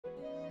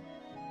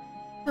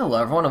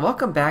Hello everyone and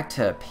welcome back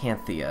to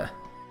Panthea.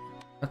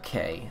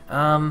 Okay,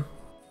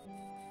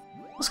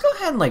 let's go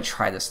ahead and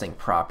try this thing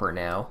proper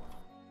now.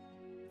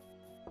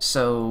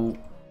 So,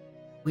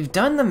 we've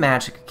done the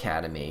Magic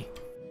Academy.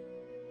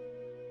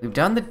 We've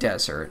done the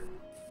desert.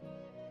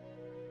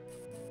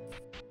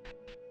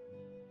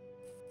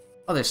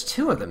 Oh, there's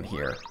two of them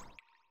here.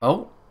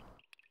 Oh.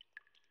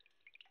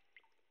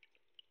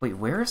 Wait,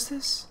 where is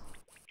this?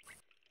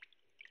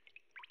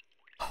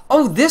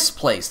 Oh, this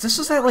place! This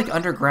was that,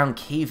 underground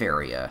cave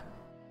area.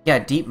 Yeah,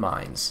 deep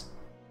mines.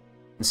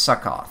 And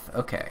Suckoth.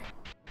 Okay.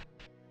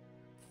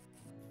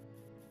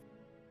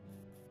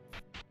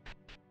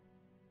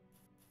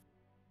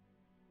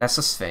 That's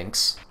the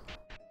Sphinx.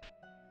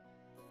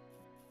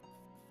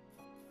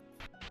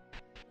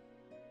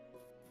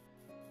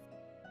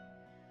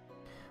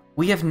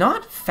 We have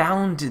not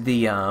found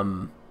the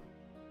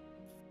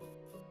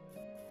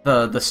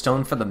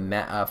stone for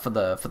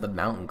the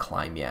mountain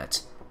climb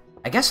yet.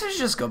 I guess I should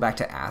just go back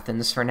to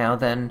Athens for now,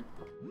 then.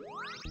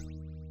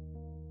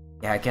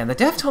 Yeah, again, the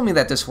dev told me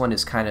that this one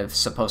is kind of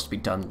supposed to be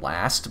done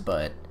last,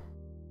 but...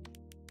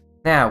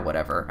 Nah,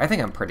 whatever. I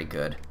think I'm pretty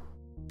good.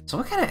 So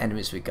what kind of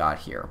enemies we got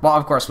here? Well,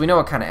 of course, we know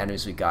what kind of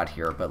enemies we got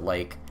here, but,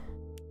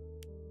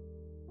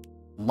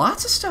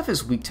 lots of stuff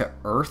is weak to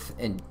Earth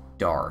and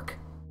Dark.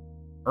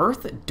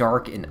 Earth,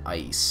 Dark, and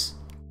Ice.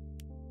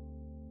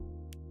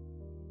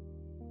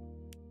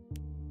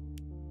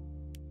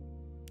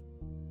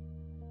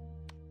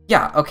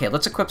 Yeah, okay,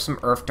 let's equip some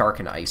Earth, Dark,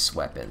 and Ice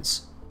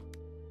weapons.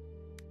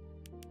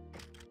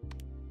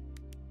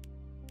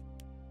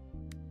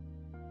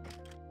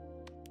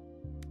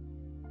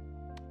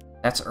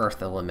 That's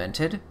Earth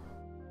Elemented.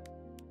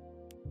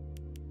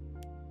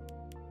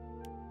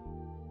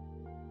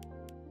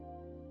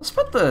 Let's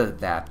put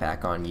that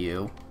back on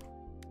you.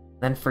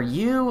 Then for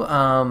you,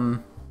 I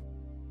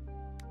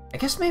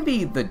guess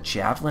maybe the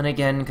Javelin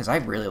again, because I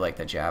really like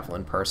the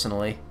Javelin,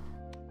 personally.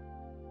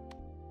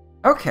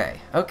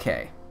 Okay,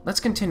 okay. Let's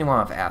continue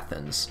on with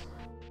Athens.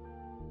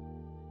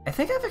 I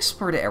think I've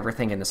explored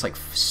everything in this,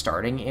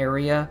 starting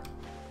area.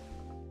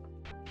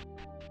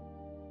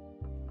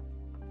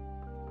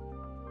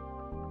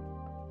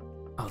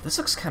 Oh, this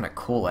looks kind of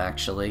cool,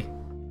 actually.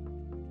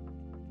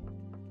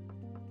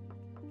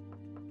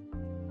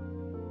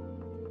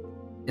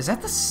 Is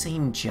that the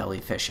same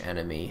jellyfish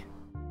enemy?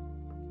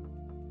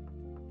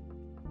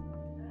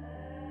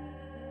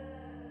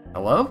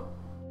 Hello?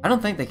 I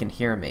don't think they can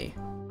hear me.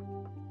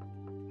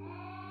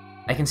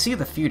 I can see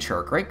the future.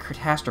 A great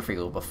catastrophe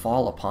will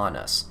befall upon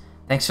us.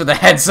 Thanks for the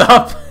heads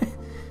up!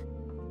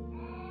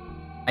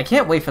 I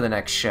can't wait for the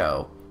next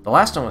show. The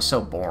last one was so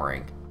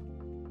boring.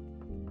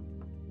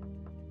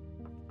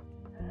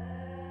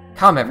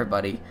 Come,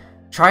 everybody.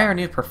 Try our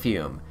new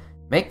perfume.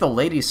 Make the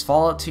ladies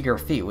fall out to your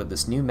feet with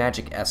this new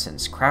magic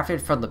essence, crafted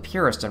from the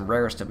purest and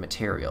rarest of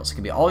materials. It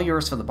can be all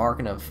yours for the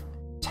bargain of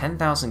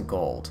 10,000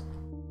 gold.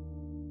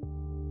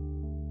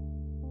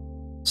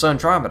 So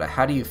Andromeda,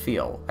 how do you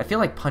feel? I feel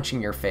like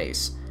punching your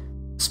face.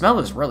 The smell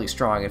is really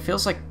strong. It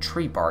feels like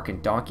tree bark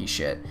and donkey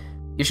shit.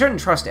 You shouldn't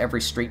trust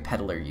every street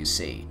peddler you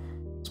see,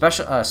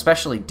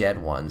 especially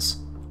dead ones.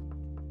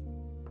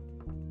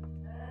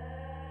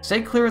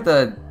 Stay clear of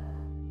the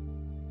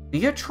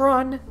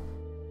Theatron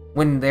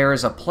when there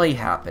is a play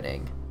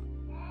happening.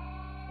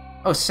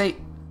 Oh,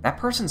 that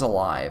person's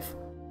alive.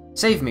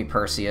 Save me,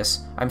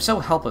 Perseus. I'm so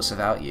helpless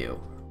without you.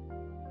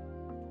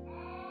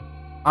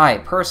 I,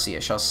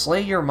 Perseus, shall slay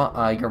your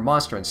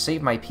monster and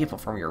save my people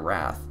from your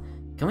wrath.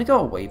 Can we go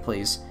away,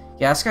 please?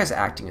 Yeah, this guy's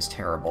acting is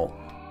terrible.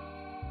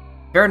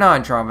 Fear not,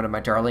 Andromeda, my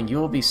darling, you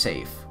will be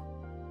safe.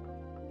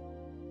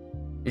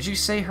 Did you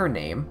say her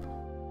name?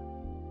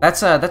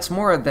 That's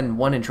more than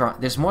one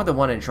there's more than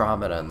one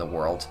Andromeda in the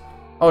world.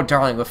 Oh,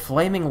 darling, with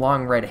flaming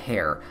long red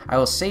hair, I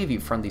will save you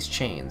from these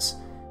chains.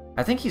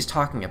 I think he's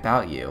talking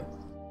about you.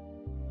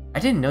 I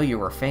didn't know you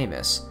were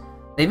famous.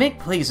 They make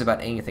plays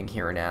about anything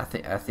here in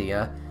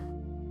Athea.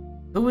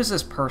 Who is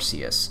this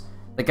Perseus?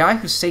 The guy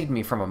who saved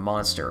me from a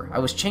monster. I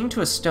was chained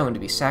to a stone to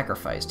be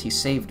sacrificed. He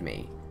saved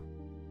me.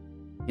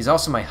 He's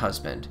also my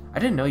husband. I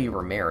didn't know you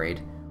were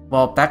married.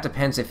 Well, that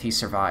depends if he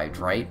survived,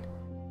 right?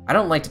 I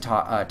don't like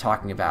to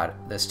talking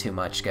about this too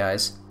much,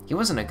 guys. He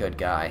wasn't a good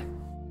guy.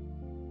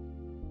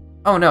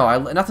 Oh no,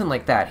 nothing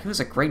like that. He was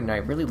a great and I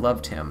really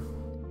loved him.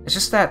 It's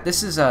just that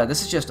this is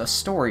just a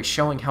story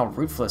showing how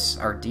ruthless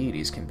our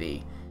deities can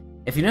be.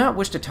 If you do not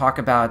wish to talk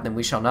about it, then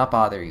we shall not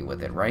bother you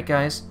with it, right,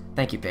 guys?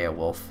 Thank you,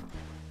 Beowulf.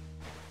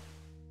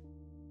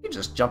 You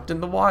just jumped in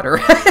the water.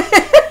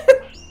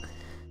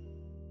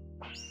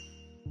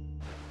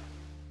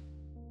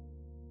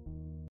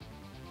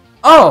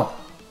 Oh!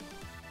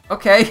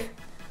 Okay.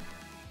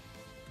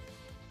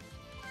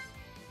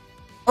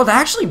 Oh,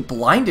 that actually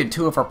blinded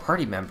two of our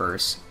party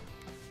members.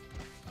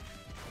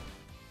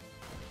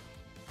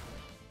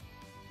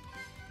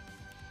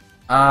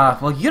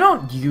 Well, you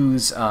don't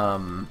use,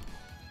 you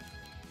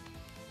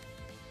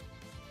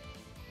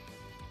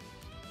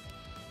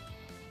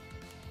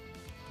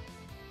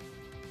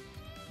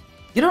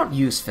don't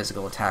use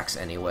physical attacks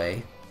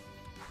anyway.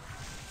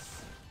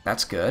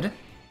 That's good.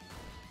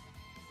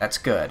 That's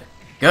good.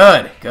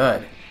 Good,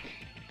 good.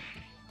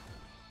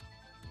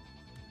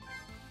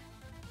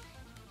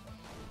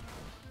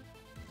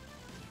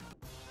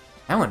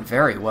 That went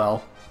very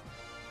well.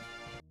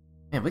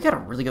 Man, we got a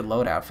really good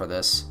loadout for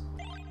this.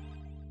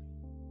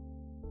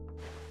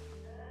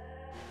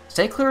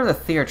 Stay clear of the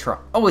theater.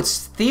 Oh,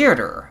 it's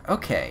theater.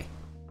 Okay.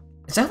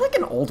 Is that like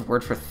an old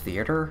word for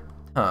theater?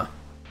 Huh.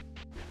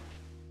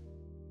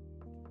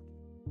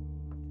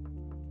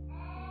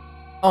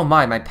 Oh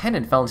my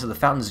pendant fell into the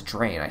fountain's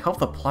drain. I hope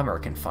the plumber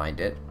can find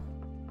it.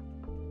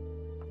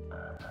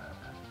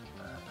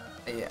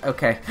 Yeah,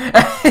 okay.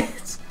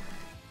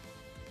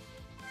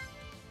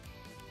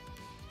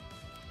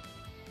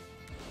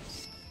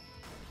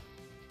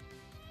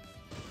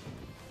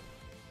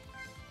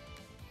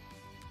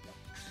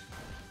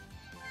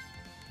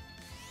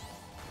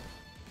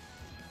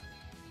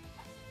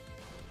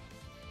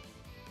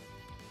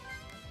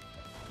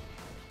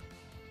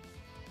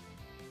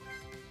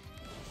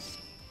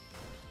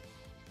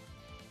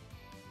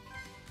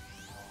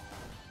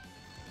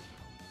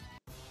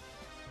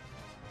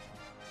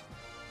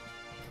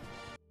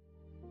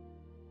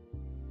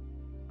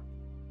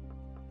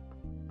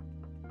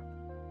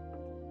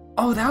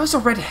 Oh, that was a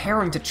red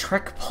herring to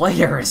trick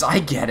players. I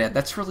get it.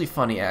 That's really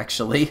funny,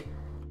 actually.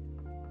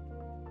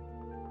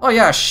 Oh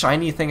yeah, a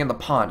shiny thing in the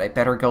pond. I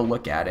better go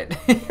look at it.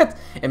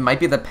 It might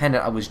be the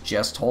pendant I was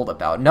just told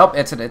about. Nope,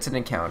 it's an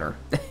encounter.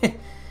 I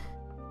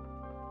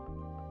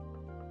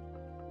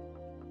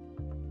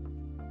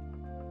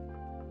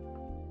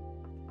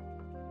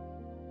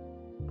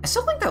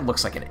still think that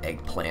looks like an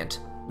eggplant.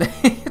 I'm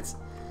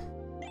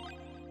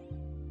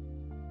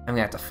gonna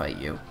have to fight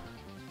you.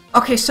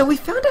 Okay, so we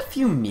found a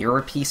few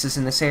mirror pieces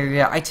in this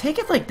area. I take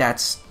it like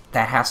that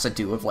has to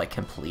do with like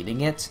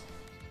completing it.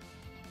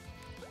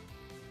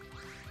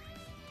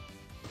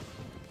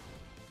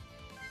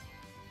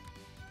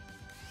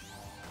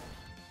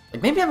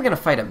 Like maybe I'm gonna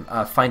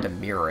find a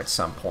mirror at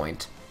some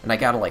point, and I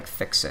gotta like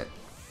fix it.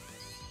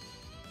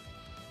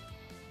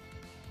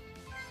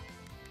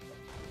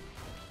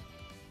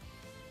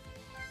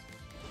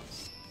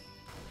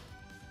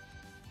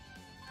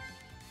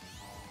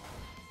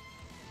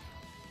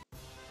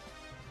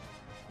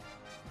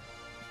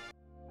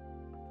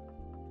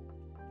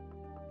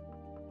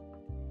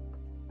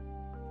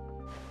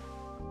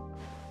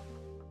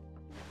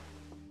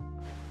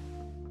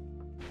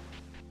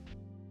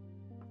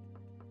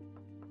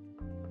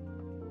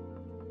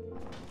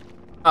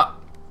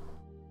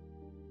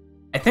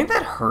 I think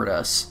that hurt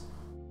us.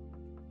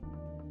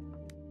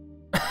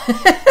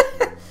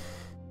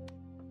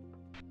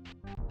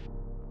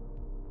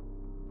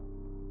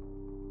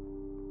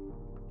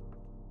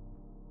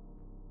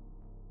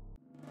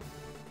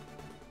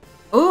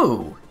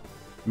 Ooh!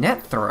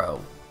 Net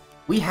throw.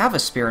 We have a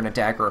spear and a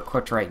dagger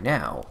equipped right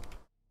now.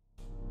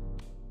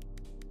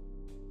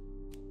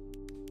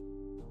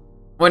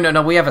 Wait,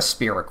 no, we have a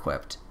spear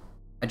equipped.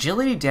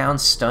 Agility down,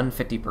 stun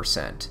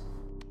 50%.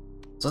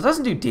 So it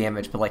doesn't do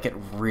damage, but like it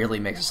really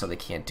makes it so they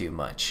can't do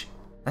much.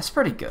 That's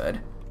pretty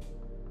good.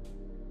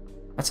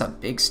 That's a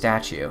big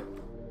statue.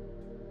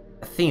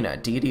 Athena,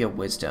 deity of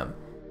wisdom.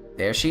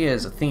 There she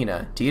is,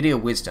 Athena, deity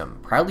of wisdom,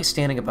 proudly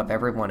standing above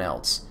everyone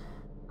else.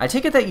 I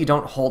take it that you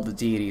don't hold the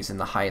deities in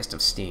the highest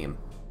esteem.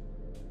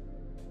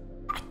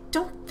 I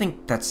don't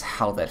think that's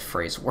how that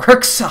phrase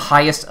works.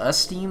 Highest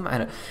esteem? I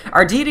don't...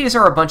 Our deities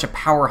are a bunch of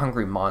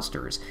power-hungry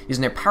monsters,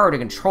 using their power to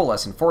control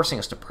us and forcing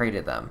us to pray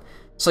to them.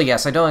 So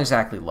yes, I don't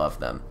exactly love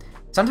them.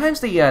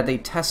 Sometimes they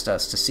test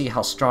us to see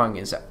how strong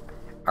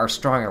our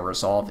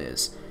resolve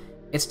is.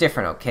 It's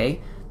different,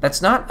 okay?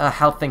 That's not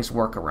how things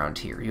work around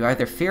here. You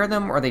either fear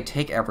them or they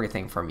take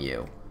everything from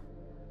you.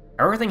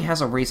 Everything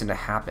has a reason to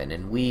happen,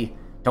 and we...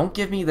 Don't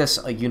give me this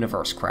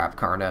universe crap,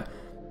 Karna.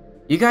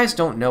 You guys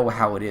don't know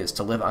how it is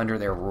to live under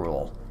their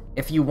rule.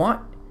 If it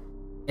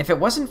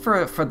wasn't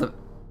for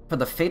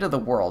the fate of the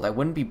world, I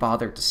wouldn't be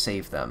bothered to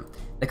save them.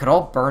 They could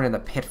all burn in the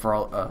pit for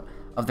all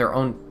of their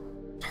own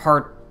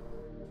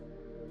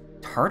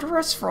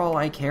Tartarus for all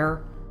I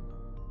care.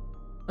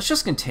 Let's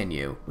just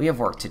continue. We have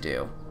work to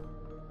do.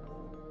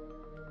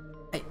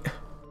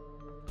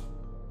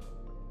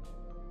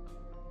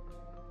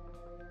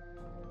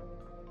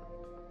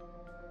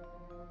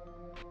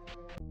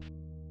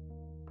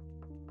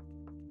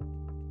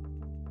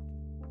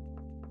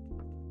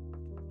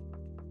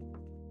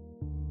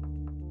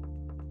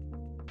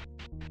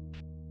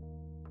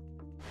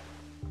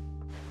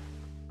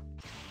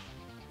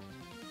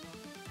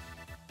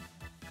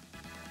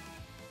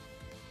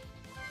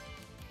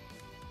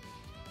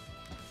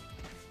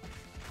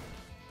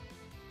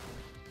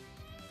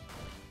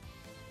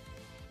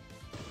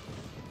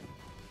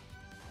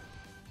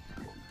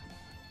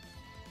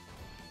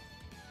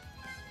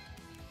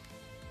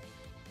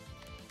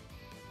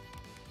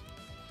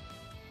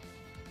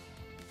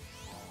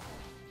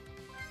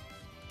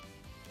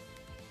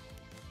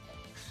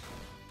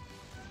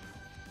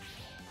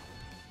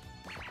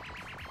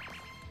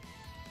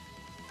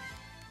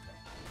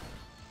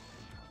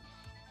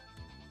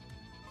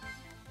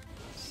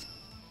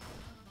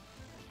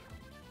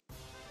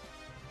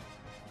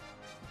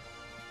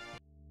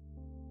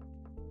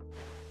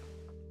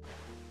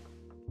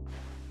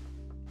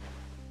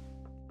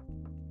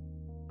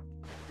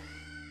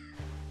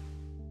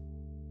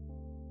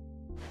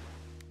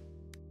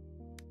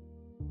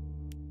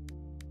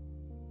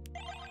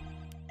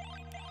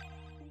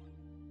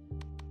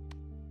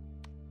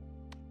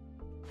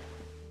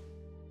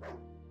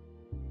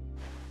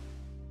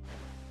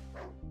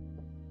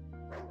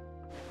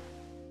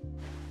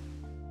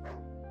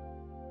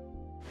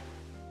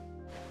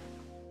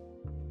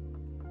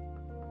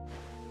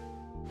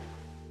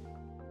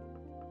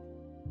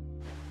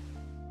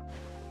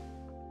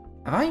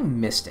 Have I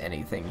missed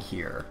anything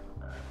here?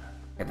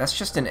 Okay, that's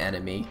just an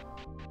enemy.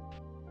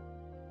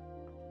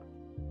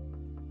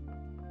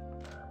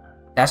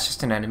 That's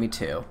just an enemy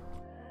too.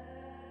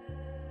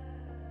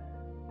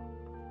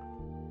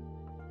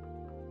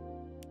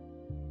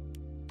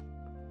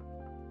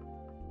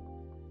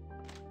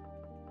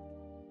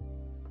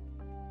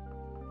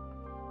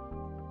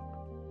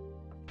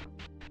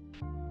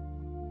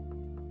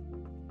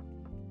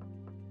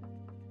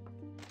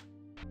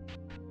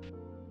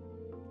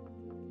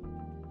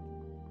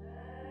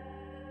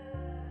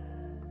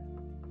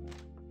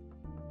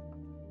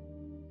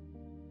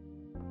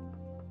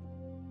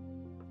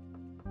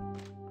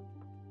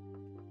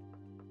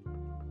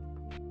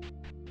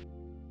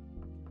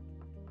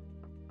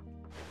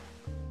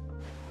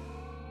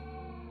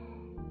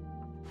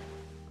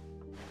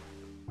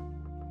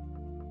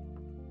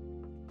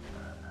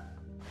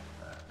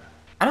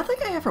 I don't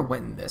think I ever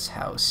went in this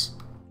house.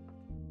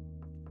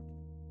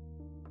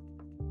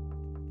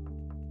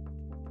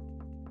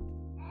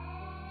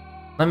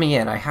 Let me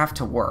in, I have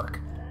to work.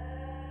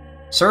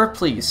 Sir,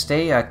 please,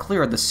 stay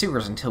clear of the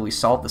sewers until we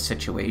solve the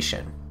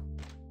situation.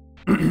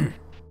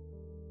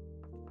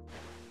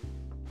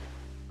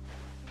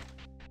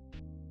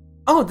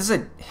 Oh, there's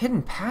a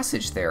hidden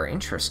passage there,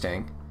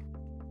 interesting.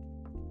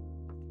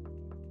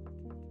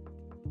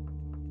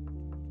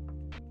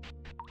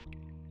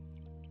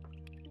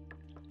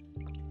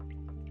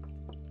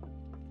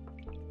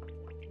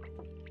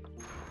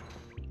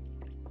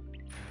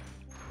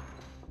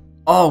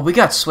 Oh, we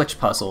got switch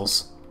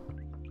puzzles.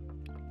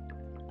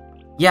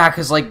 Yeah,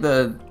 because, like,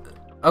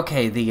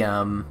 okay,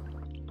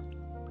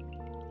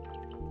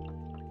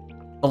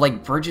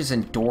 like, bridges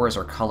and doors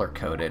are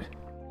color-coded.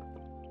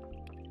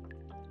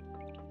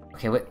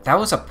 Okay, wait, that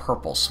was a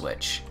purple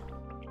switch.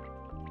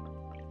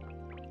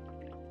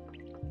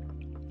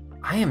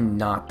 I am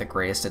not the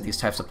greatest at these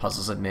types of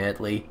puzzles,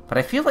 admittedly, but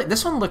I feel like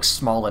this one looks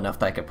small enough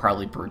that I could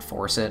probably brute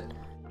force it.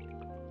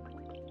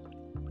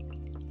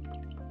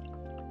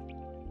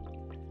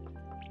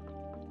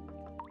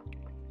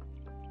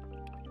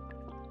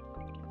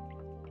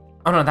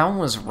 Oh no, that one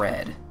was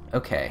red.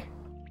 Okay.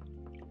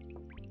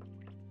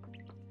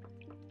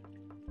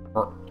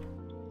 Or...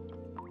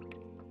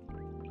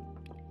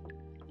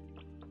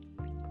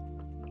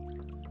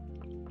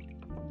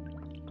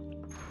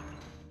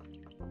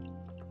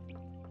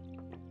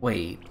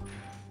 Wait.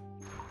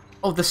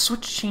 Oh, the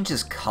switch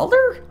changes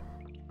color?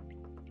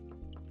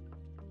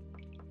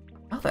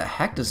 How the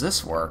heck does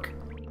this work?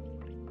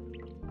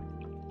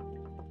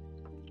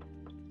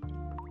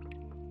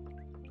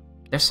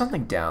 There's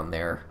something down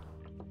there.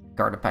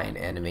 Guarded by an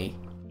enemy.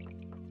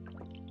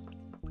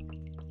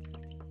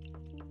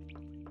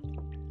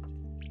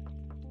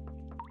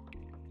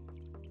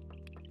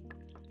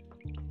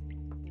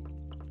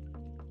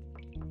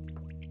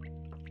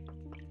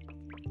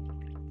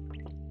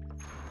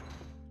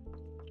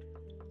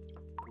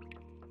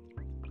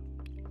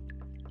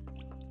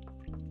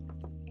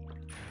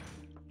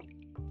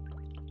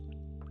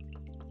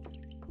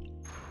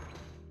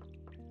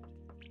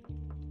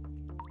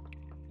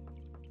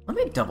 Let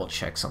me double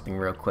check something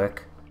real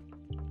quick.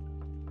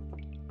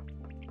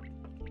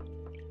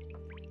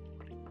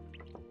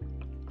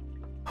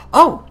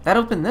 Oh, that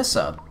opened this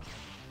up.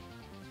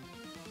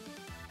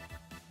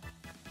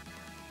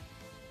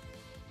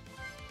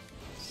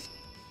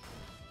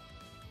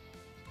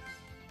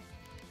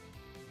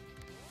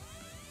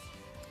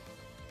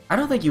 I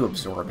don't think you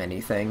absorb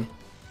anything.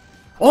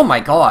 Oh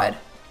my god!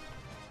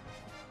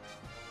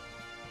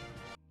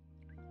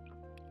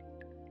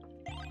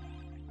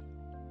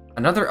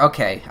 Another...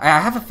 Okay, I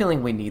have a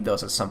feeling we need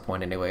those at some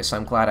point anyway, so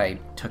I'm glad I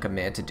took a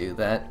minute to do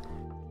that.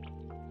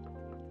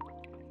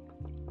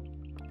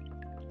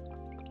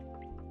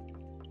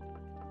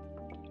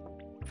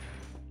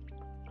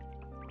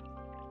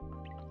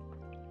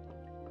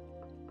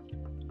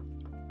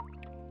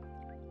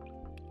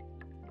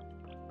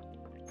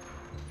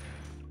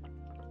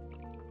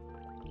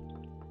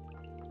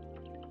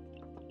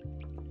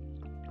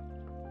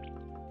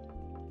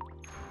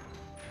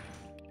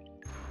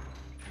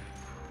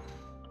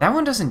 That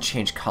one doesn't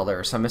change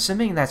color, so I'm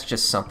assuming that's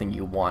just something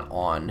you want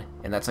on,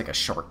 and that's like a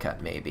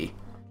shortcut, maybe.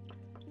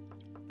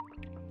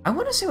 I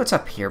want to see what's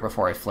up here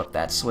before I flip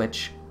that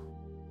switch.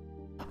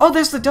 Oh,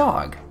 there's the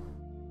dog!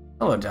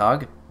 Hello,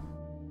 dog.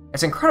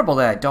 It's incredible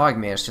that a dog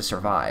managed to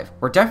survive.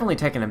 We're definitely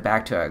taking him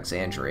back to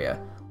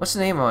Alexandria. What's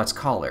the name on its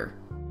collar?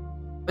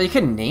 But you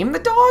can name the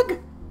dog?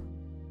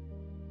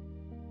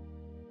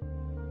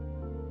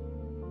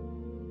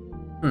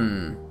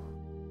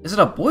 Is it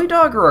a boy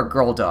dog or a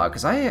girl dog?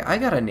 Because I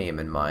got a name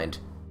in mind.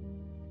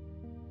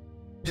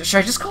 Should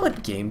I just call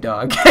it Game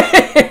Dog?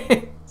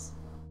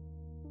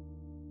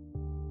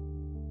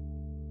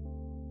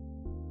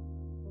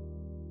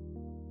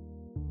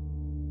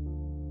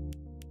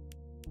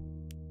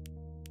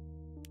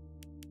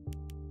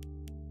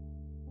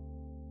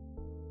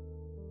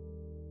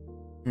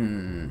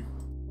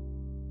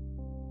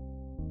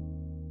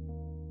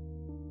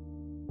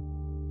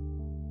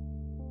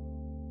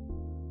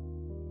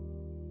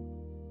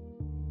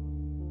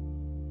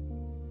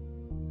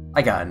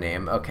 I got a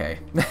name, okay.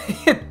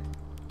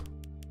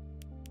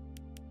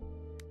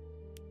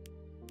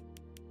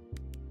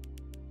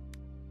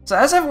 So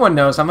as everyone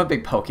knows, I'm a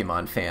big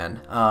Pokemon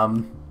fan.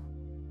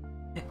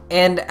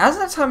 And as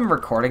of the time I'm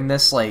recording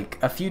this, like,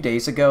 a few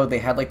days ago, they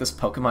had, like, this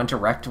Pokemon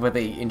Direct where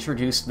they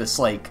introduced this,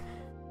 like,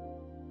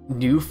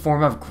 new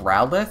form of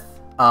Growlithe,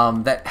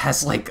 that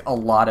has, like, a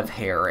lot of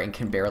hair and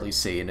can barely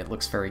see, and it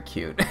looks very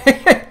cute.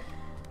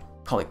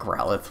 Call it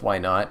Growlithe, why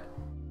not?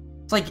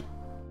 It's like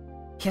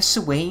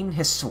Hisuian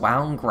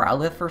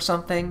Growlithe or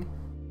something?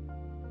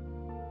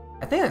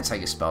 I think that's how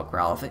you spell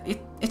Growlithe.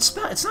 It's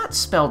not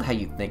spelled how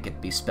you think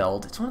it'd be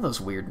spelled. It's one of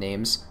those weird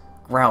names.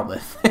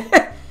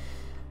 Growlithe.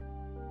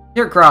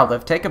 Here,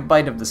 Growlithe, take a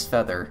bite of this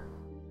feather.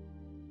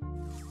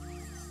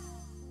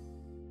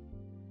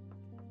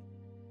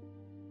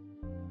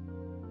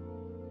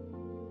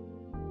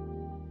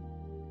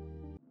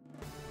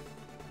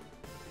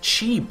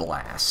 Chi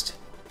Blast.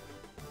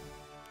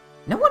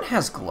 No one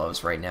has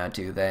gloves right now,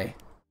 do they?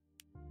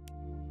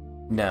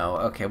 No,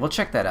 okay, we'll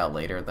check that out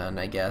later then,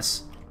 I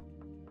guess.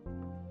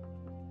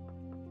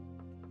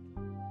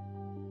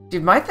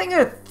 Dude, my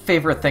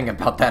favorite thing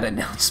about that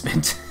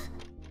announcement...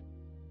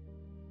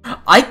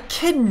 I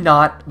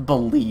cannot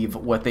believe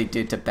what they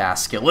did to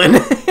Basculin.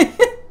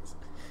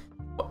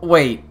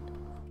 Wait.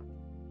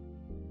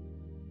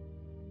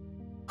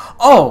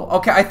 Oh,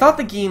 okay, I thought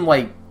the game,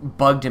 like,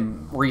 bugged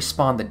him,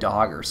 respawned the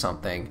dog or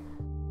something.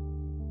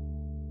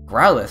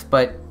 Growlithe,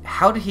 but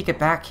how did he get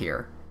back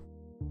here?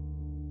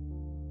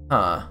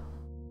 Huh.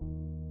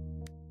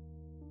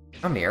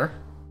 Come here.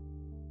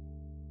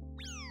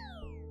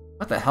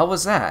 What the hell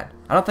was that?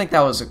 I don't think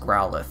that was a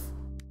Growlithe.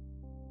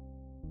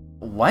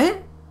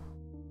 What?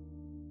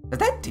 Did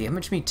that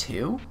damage me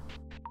too?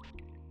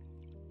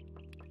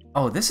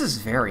 Oh, this is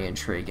very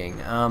intriguing.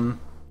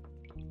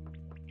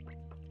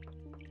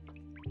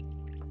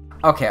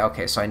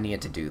 Okay, so I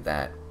needed to do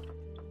that.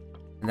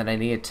 And then I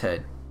needed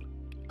to...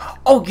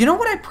 Oh, you know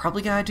what I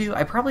probably gotta do?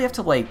 I probably have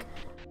to, like,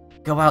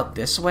 go out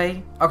this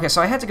way? Okay,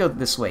 so I had to go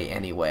this way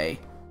anyway.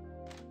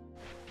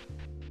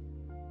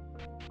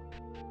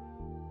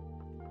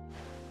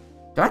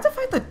 Do I have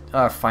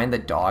to find the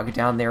dog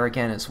down there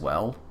again as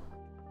well?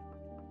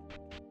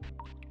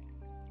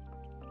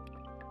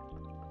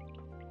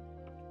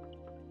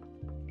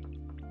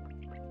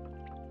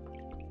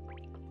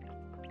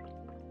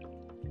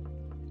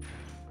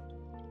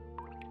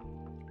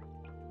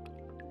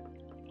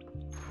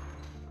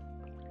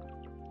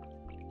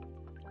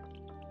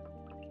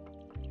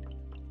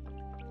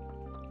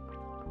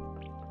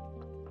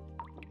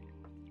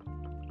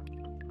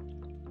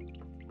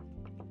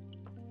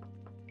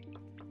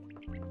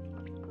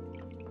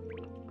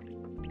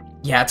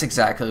 Yeah, that's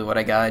exactly what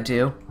I gotta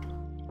do.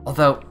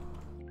 Although,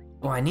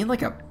 oh, I need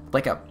like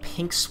a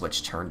pink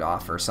switch turned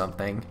off or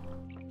something.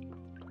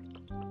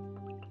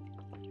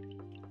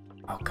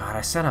 Oh god,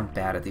 I said I'm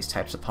bad at these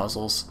types of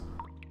puzzles.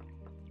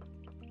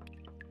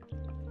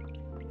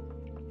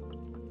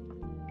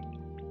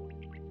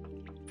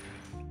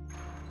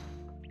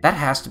 That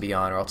has to be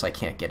on or else I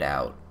can't get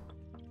out.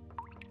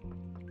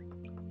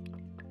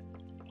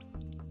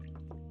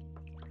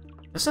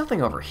 There's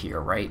nothing over here,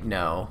 right?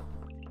 No.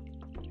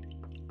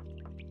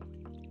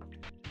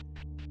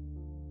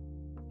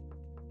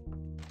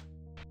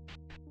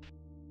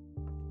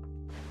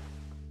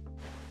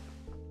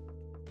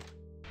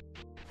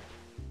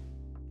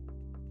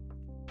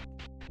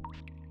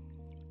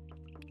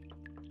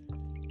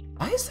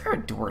 Why is there a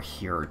door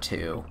here,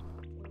 too?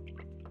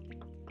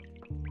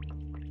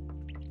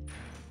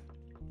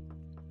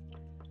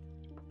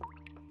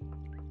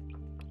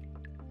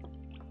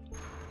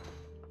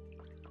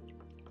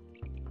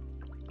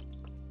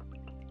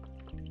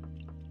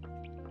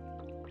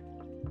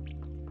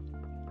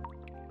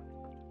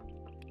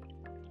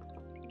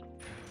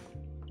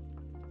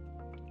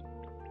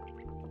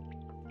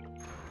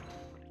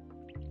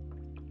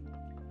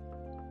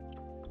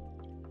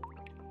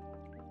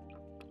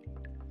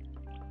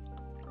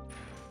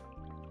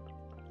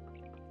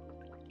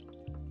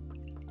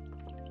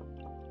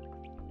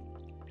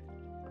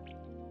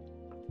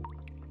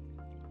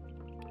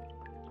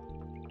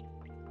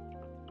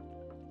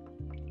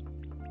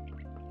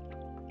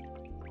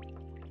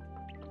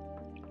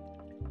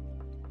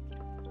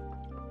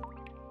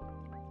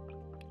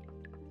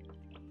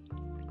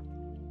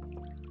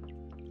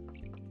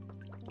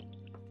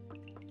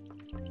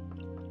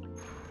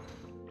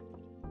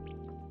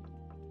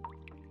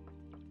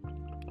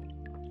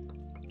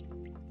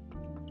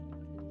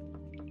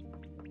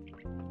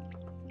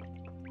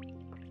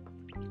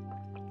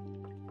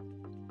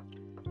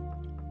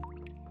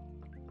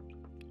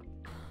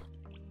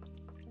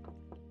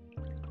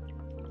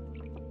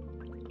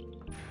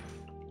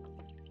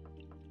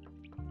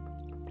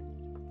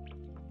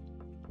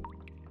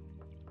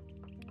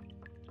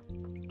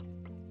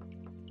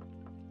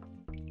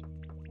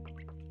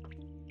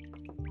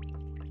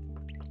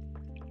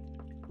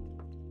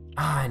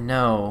 Ah,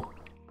 no.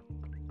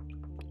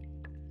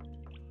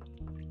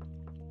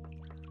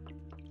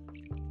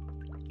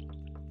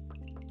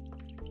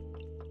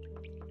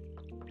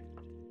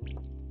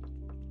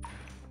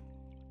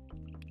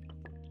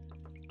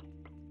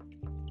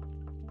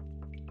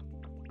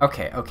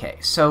 Okay,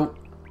 so...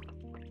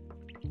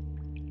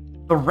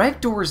 the red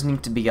doors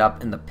need to be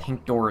up and the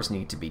pink doors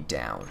need to be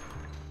down.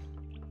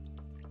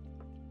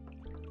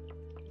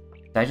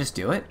 Did I just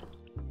do it?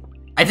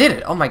 I did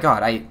it! Oh my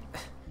god,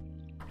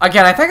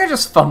 Again, I think I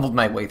just fumbled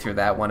my way through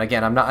that one.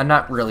 Again, I'm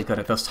not really good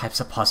at those types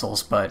of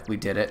puzzles, but we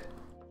did it.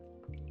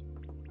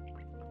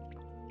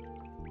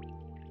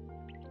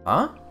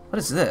 Huh? What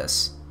is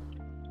this?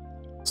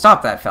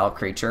 Stop that, foul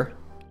creature.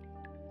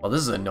 Well,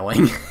 this is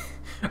annoying.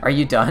 Are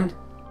you done?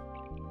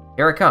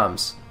 Here it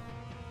comes.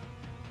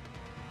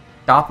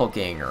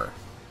 Doppelganger.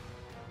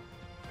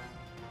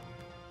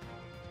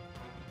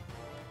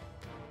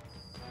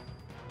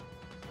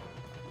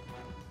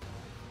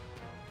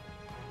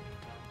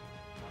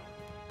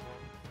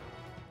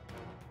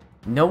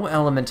 No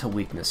elemental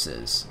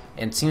weaknesses,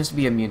 and seems to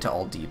be immune to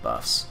all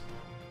debuffs.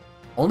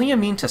 Only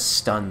immune to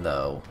stun,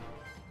 though.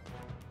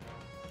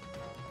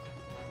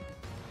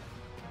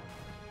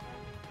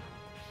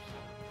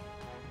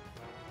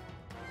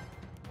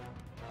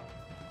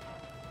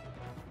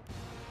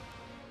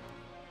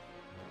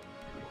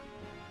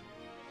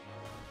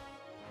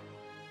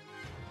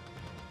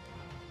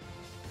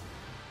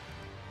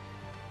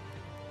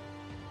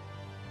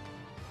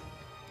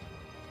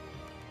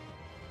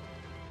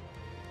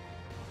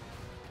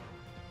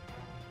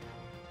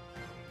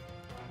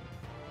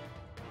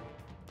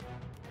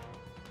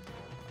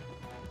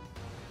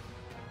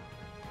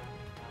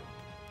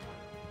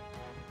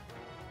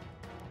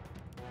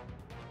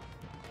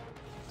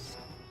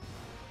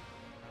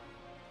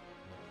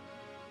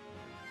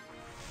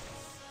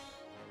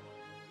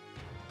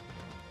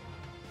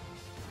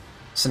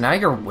 So now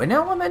you're wind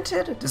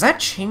elemented? Does that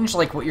change,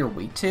 like, what you're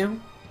weak to?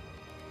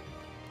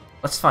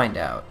 Let's find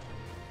out.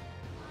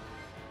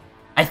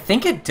 I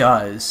think it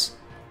does.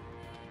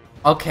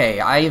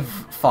 Okay, I've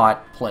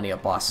fought plenty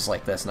of bosses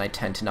like this, and I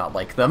tend to not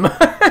like them.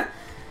 I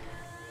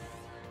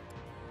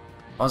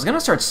was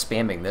gonna start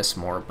spamming this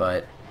more,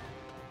 but...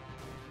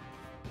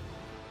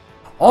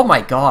 oh my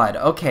god,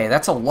 okay,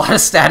 that's a lot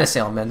of status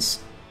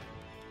ailments.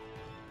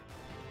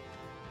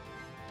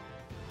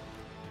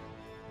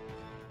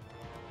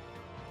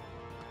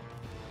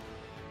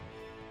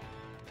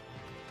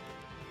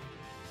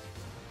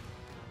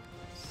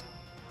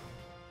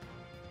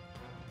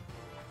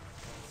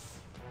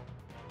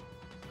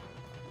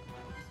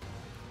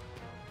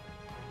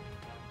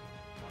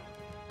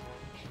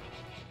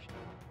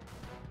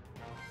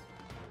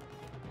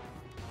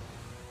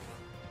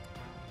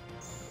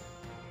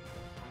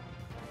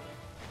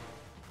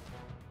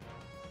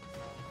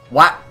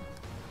 What?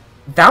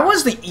 That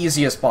was the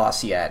easiest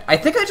boss yet. I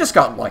think I just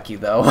got lucky,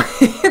 though.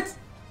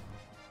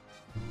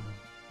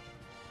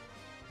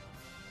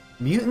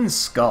 Mutant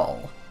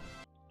Skull.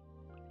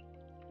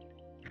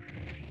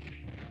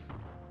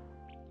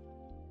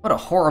 What a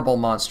horrible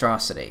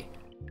monstrosity.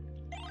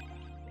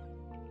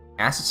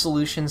 Acid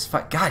solutions...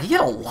 God, you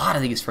get a lot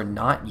of these for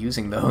not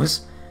using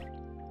those.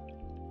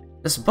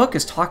 This book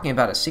is talking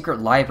about a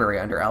secret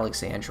library under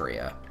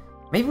Alexandria.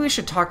 Maybe we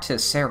should talk to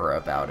Sarah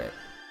about it.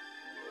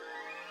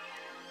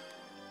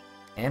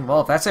 And,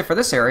 well, if that's it for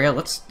this area,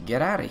 let's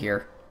get out of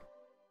here.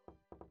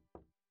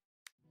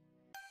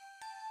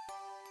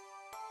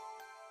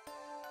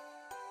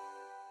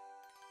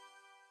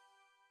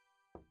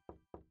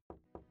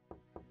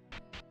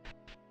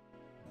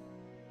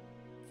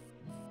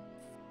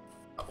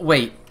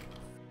 Wait.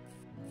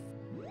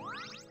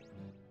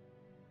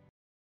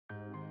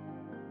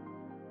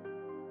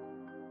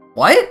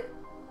 What?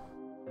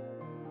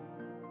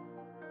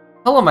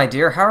 Hello, my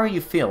dear. How are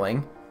you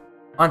feeling?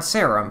 Aunt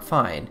Sarah, I'm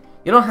fine.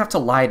 You don't have to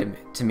lie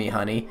to me,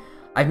 honey.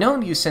 I've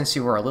known you since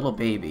you were a little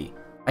baby.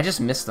 I just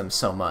miss them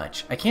so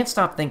much. I can't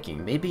stop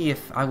thinking, maybe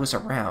if I was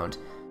around...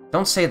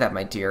 Don't say that,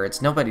 my dear.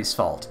 It's nobody's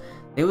fault.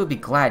 They would be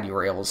glad you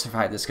were able to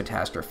survive this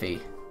catastrophe.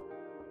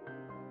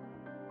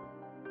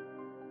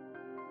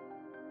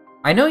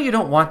 I know you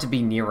don't want to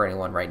be near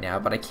anyone right now,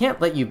 but I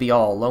can't let you be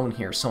all alone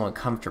here so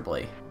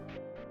uncomfortably.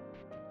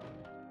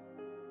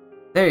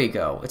 There you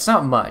go. It's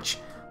not much,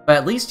 but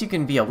at least you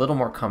can be a little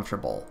more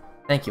comfortable.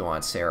 Thank you,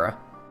 Aunt Sarah.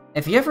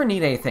 If you ever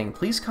need anything,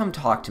 please come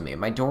talk to me.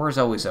 My door is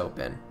always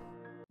open.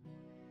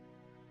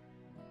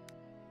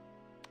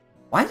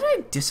 Why did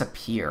I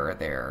disappear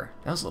there?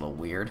 That was a little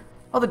weird.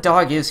 Oh, the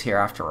dog is here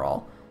after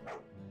all.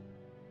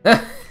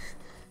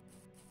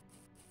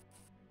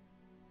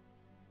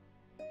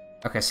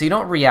 Okay, so you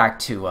don't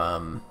react to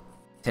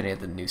any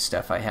of the new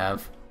stuff I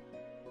have.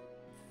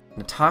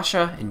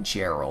 Natasha and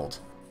Gerald.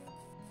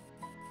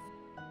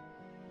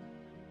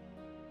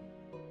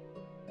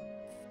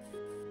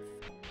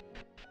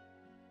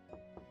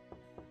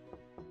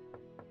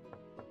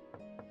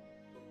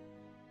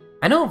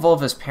 I know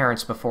Volva's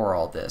parents before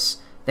all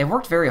this. They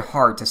worked very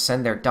hard to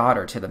send their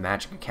daughter to the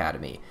Magic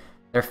Academy.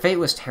 Their fate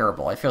was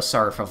terrible. I feel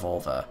sorry for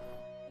Volva.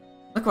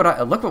 Look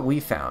what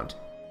we found.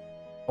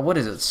 Oh, what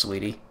is it,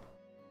 sweetie?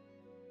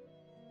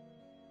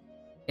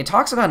 It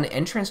talks about an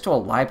entrance to a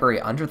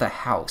library under the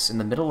house in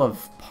the middle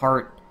of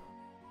part...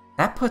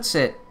 That puts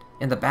it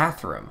in the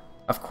bathroom.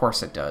 Of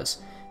course it does.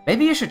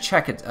 Maybe you should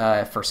check it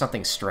for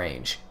something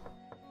strange.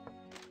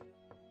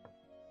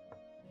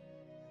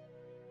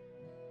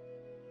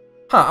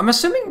 Huh, I'm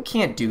assuming you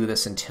can't do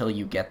this until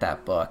you get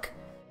that book.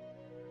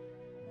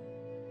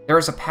 There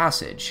is a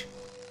passage.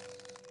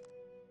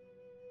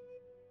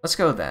 Let's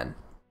go then.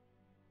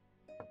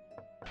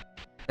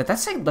 Did that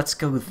say let's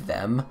go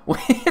them?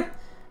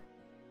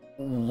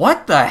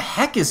 What the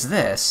heck is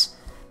this?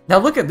 Now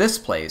look at this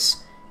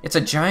place. It's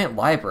a giant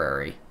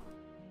library.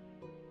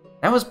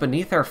 That was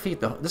beneath our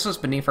feet. This was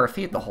beneath our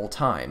feet the whole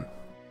time.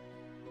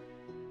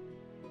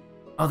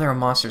 Oh, there are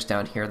monsters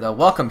down here, though.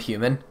 Welcome,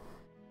 human.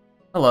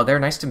 Hello there,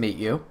 nice to meet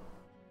you.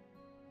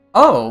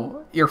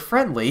 Oh, you're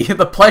friendly.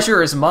 The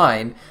pleasure is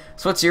mine.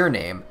 So what's your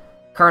name?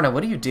 Karna,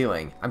 what are you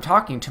doing? I'm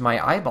talking to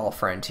my eyeball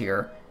friend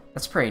here.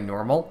 That's pretty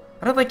normal.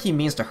 I don't think he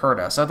means to hurt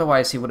us,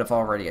 otherwise he would have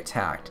already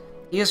attacked.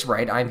 He is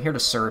right, I'm here to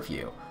serve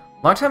you.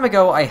 Long time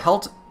ago, I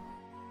helped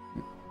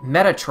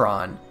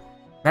Metatron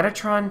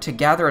to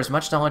gather as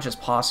much knowledge as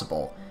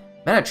possible.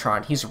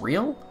 Metatron, he's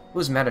real?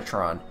 Who's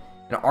Metatron?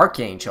 An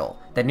archangel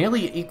that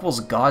nearly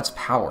equals God's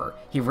power.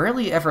 He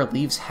rarely ever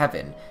leaves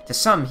heaven. To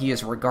some, he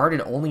is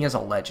regarded only as a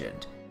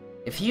legend.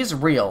 If he is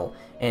real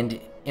and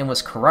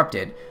was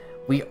corrupted,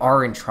 we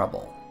are in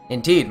trouble.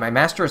 Indeed, my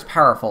master is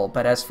powerful,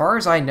 but as far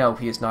as I know,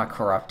 he is not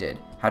corrupted.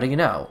 How do you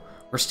know?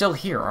 We're still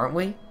here, aren't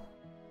we?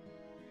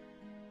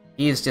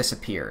 He has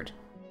disappeared.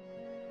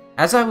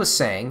 As I was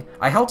saying,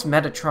 I helped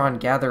Metatron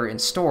gather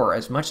and store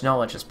as much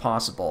knowledge as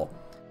possible.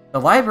 The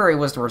library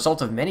was the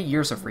result of many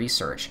years of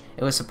research.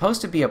 It was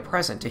supposed to be a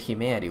present to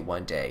humanity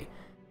one day.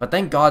 But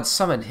then God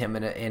summoned him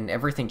and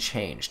everything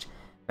changed.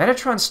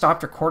 Metatron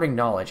stopped recording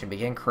knowledge and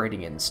began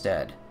creating it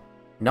instead.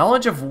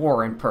 Knowledge of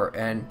war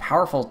and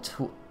powerful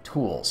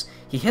tools.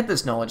 He hid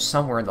this knowledge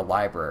somewhere in the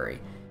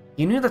library.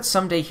 He knew that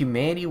someday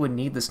humanity would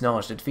need this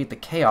knowledge to defeat the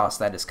chaos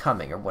that is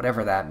coming, or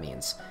whatever that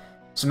means.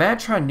 So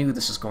Metatron knew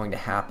this was going to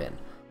happen.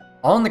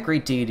 All the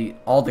great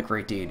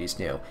deities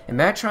knew, and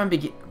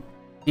Metatron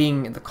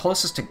being the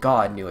closest to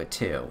God knew it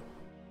too.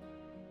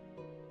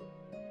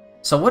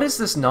 So what is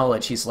this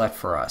knowledge he's left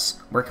for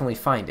us? Where can we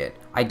find it?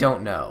 I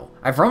don't know.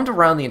 I've roamed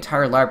around the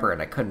entire library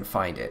and I couldn't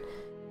find it.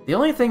 The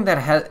only thing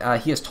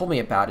that he has told me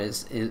about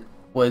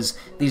was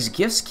these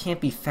gifts can't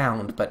be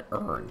found but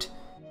earned.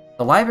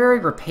 The library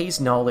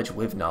repays knowledge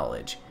with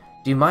knowledge.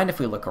 Do you mind if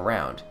we look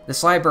around?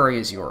 This library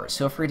is yours.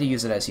 Feel free to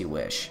use it as you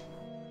wish.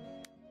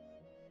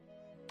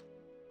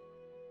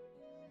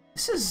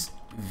 This is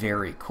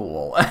very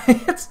cool.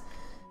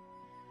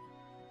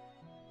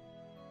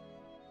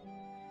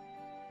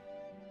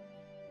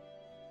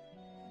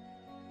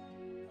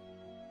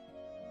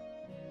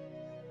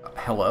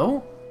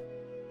 Hello?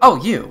 Oh,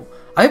 you!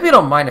 I hope you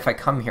don't mind if I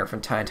come here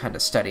from time to time to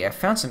study. I've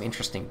found some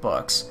interesting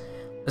books.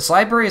 This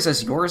library is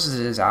as yours as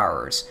it is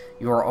ours.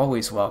 You are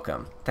always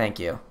welcome. Thank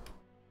you.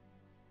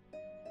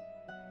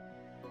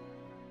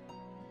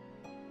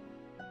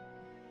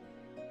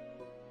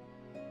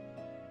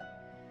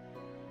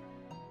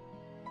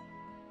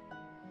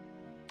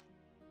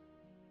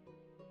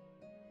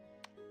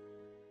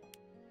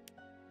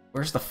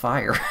 Where's the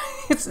fire?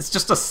 It's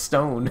just a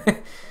stone.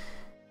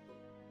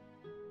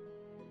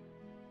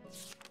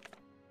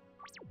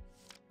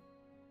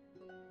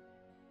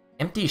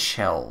 Empty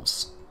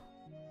shelves.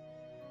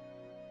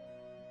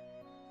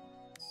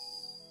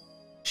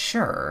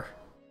 Sure.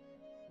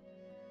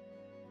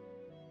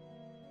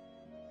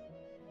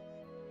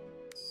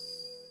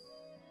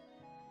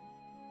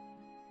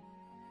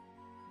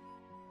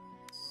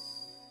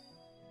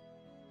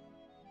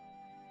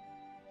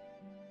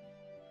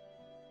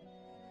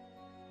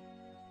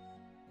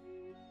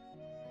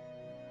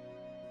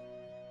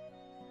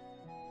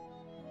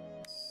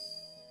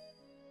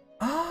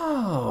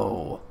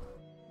 Oh.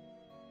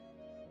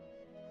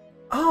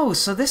 Oh,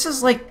 so this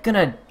is like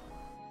gonna...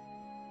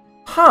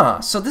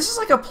 Huh, so this is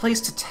like a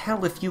place to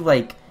tell if you,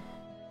 like,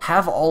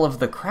 have all of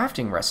the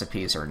crafting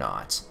recipes or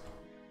not.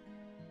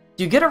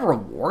 Do you get a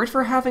reward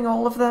for having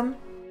all of them?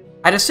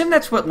 I'd assume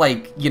that's what,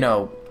 like, you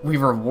know, we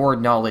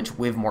reward knowledge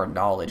with more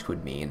knowledge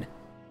would mean.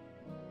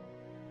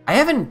 I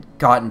haven't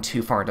gotten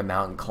too far into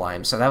mountain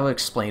climb, so that would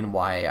explain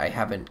why I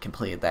haven't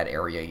completed that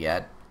area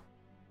yet.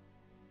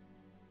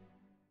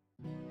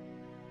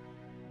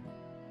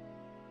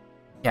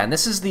 Yeah, and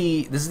this is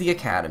the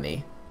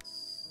academy.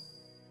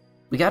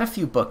 We got a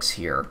few books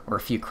here, or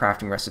a few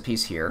crafting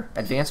recipes here.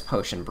 Advanced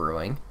potion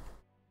brewing.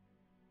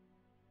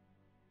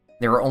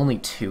 There are only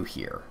 2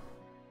 here.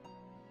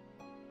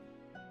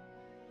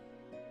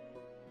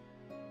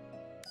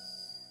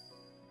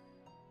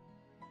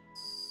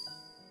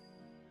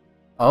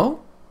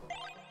 Oh?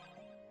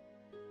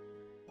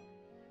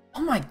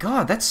 Oh my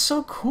god, that's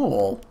so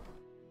cool!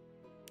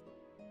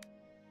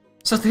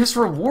 So there's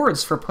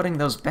rewards for putting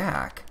those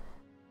back.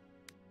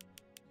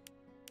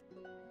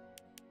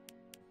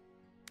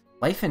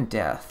 Life and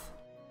death.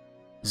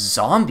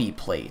 Zombie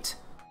plate.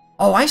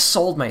 Oh, I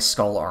sold my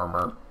skull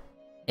armor.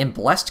 And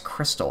blessed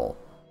crystal.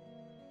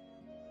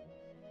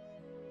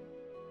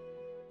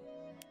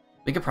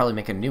 We could probably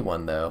make a new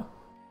one, though.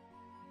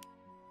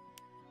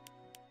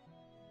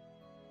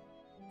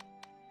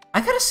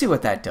 I gotta see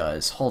what that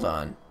does. Hold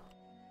on.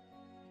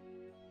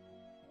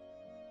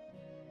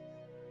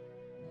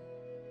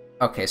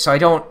 Okay, so I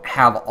don't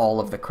have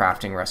all of the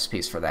crafting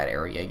recipes for that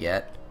area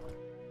yet.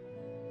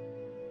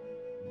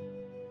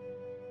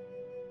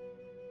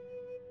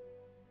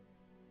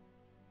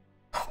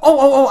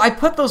 Oh, I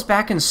put those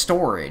back in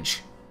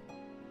storage.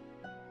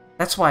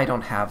 That's why I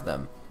don't have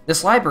them.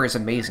 This library is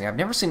amazing. I've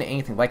never seen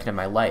anything like it in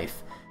my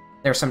life.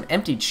 There are some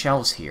emptied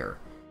shelves here.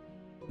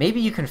 Maybe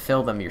you can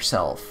fill them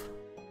yourself.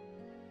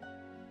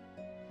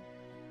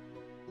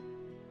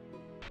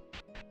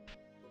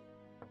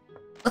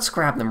 Let's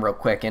grab them real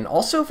quick, and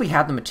also if we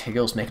have the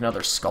materials, make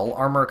another skull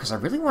armor, because I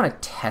really want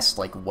to test,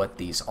 like, what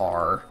these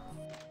are.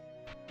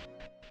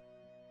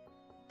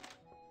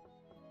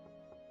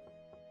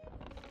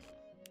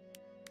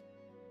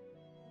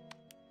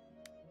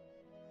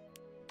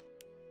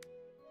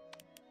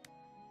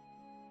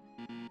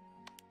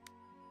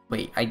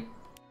 Wait, I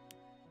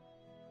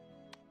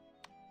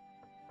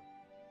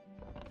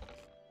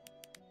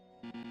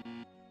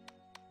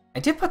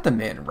did put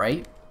them in,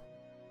 right?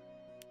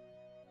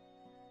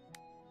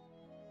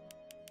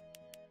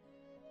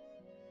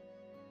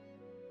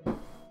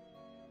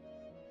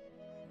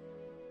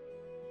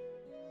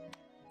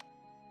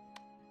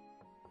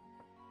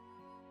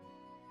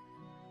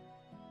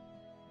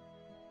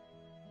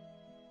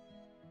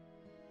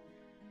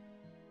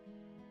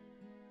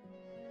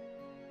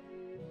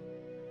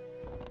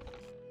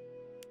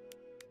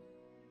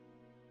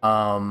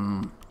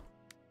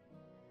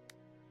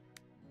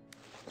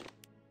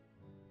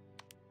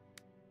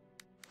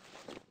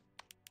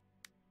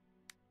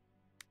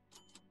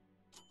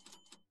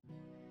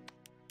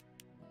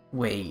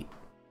 Wait.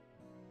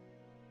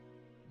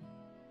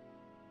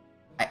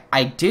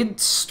 I did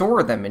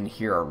store them in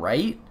here,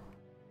 right?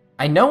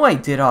 I know I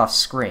did off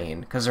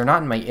screen, because they're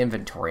not in my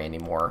inventory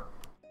anymore.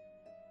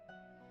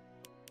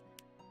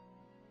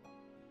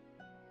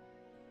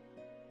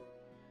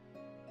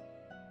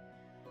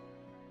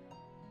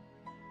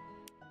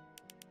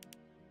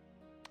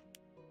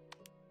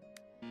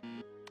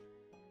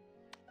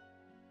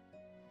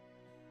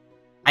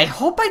 I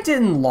hope I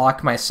didn't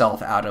lock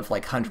myself out of,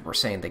 like,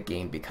 100% the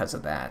game because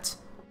of that.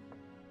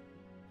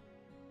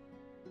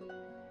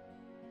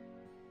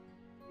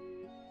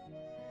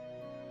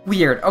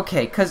 Weird,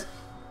 okay, because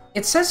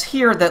it says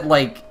here that,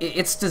 like,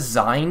 it's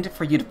designed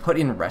for you to put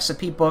in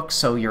recipe books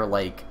so your,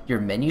 like,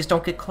 your menus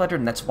don't get cluttered,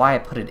 and that's why I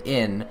put it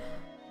in.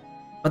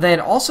 But then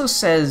it also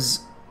says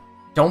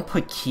don't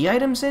put key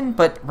items in,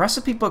 but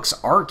recipe books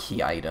are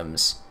key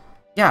items.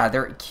 Yeah,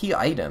 they're key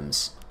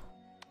items.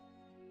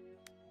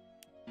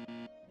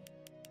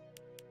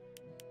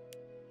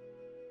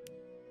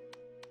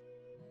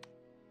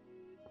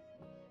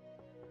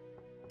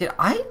 Did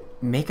I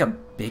make a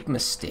big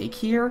mistake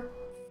here?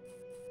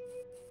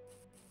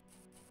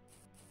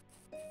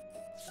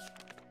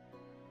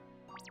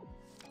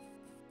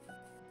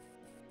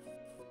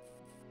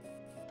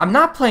 I'm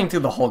not playing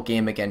through the whole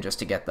game again just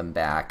to get them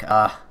back.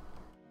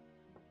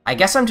 I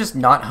guess I'm just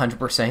not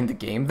 100%ing the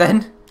game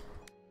then?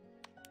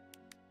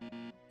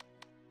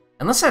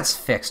 Unless that's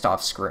fixed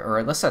off screen, or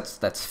unless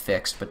that's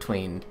fixed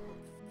between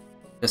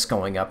this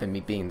going up and me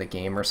being the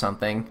game or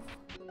something.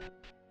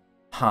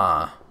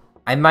 Huh.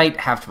 I might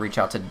have to reach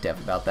out to Dev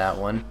about that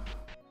one.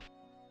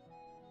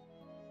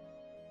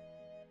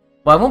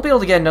 Well, I won't be able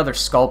to get another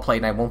skull plate,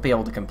 and I won't be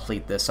able to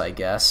complete this, I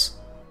guess.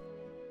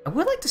 I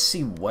would like to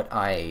see what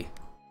I...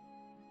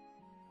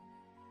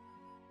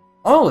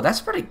 Oh, that's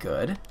pretty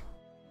good.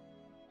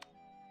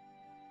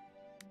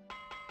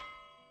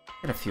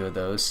 Get a few of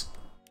those.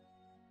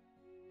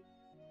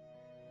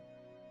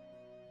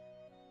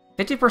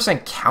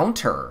 50%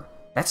 counter.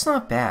 That's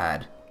not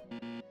bad.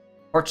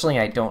 Fortunately,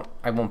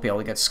 I won't be able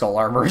to get skull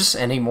armors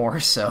anymore,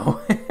 so...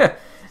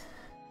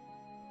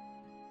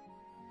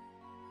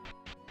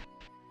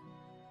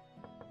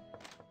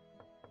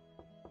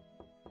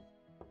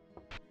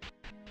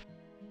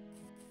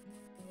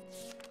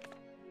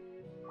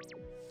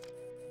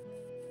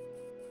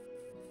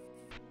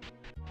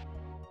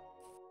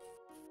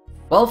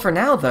 Well, for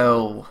now,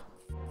 though...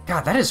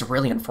 God, that is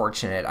really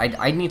unfortunate.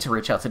 I need to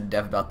reach out to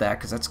Dev about that,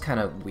 because that's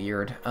kind of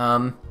weird.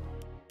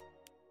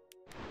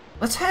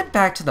 Let's head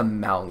back to the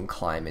mountain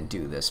climb and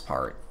do this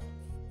part.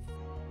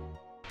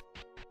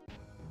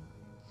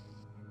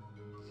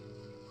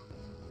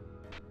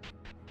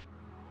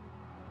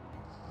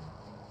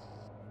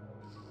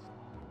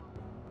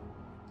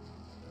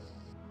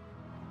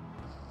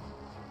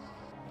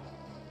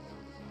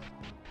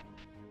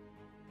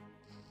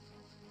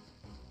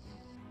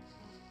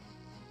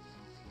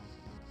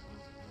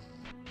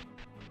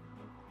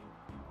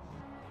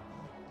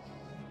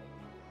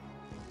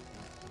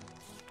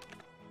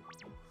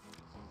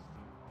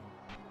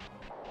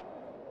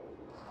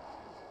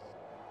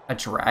 A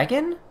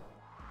dragon?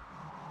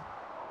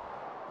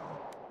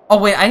 Oh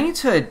wait, I need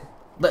to...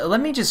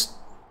 Let me just,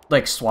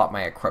 like, swap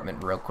my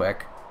equipment real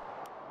quick.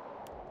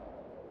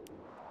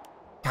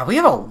 God, we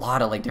have a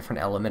lot of, like,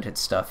 different elemented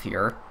stuff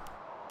here.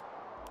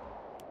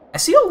 I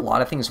see a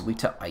lot of things weak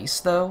to ice,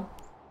 though.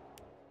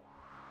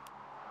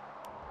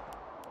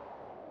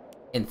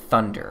 And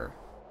thunder.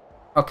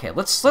 Okay,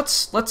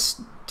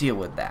 let's deal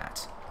with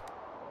that.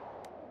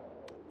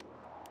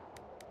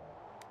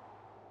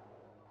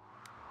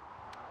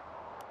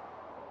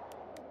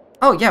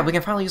 Oh yeah, we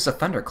can finally use the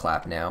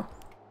thunderclap now.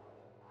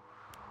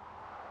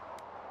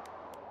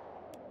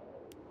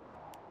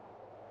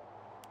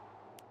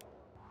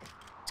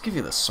 Let's give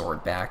you the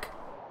sword back.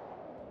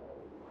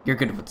 You're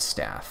good with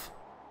staff.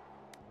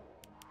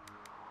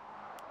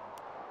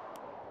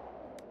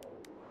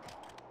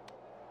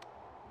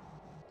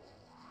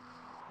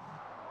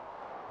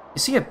 You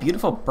see a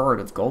beautiful bird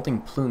with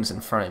golden plumes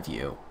in front of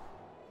you.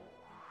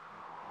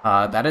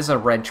 That is a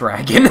red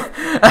dragon.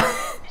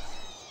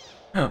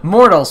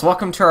 Mortals,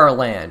 welcome to our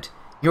land.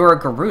 You're a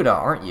Garuda,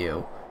 aren't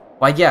you?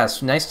 Why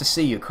yes, nice to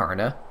see you,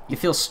 Karna. You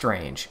feel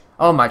strange.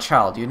 Oh, my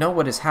child, you know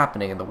what is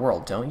happening in the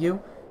world, don't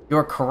you?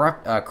 You're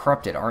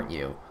corrupted, aren't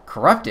you?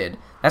 Corrupted?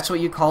 That's what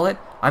you call it?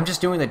 I'm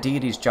just doing the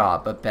deity's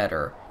job, but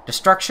better.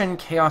 Destruction,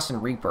 chaos,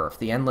 and rebirth,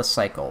 the endless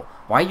cycle.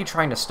 Why are you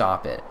trying to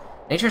stop it?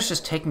 Nature's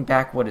just taking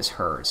back what is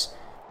hers.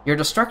 Your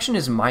destruction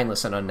is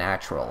mindless and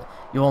unnatural.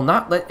 We will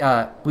not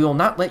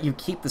let you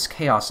keep this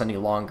chaos any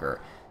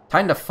longer.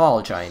 Time to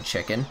fall, giant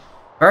chicken.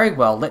 Very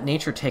well, let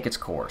nature take its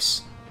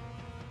course.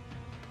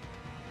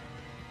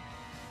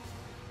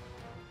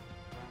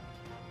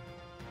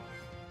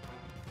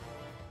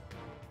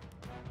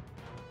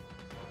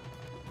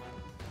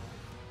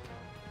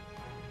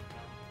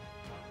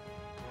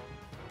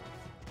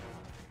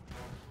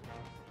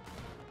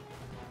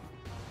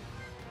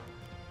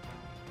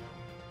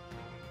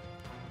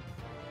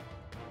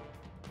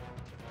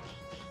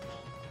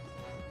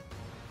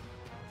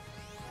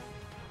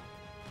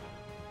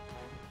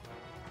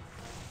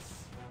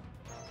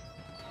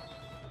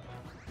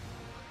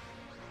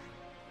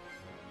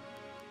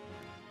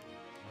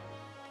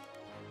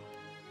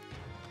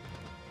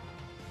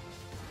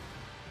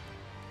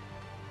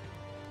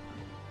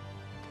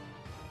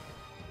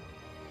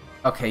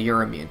 Okay,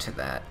 you're immune to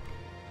that.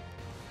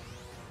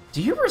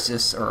 Do you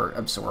resist or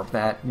absorb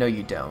that? No,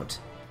 you don't.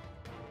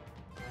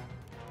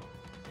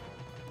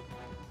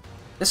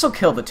 This'll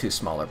kill the two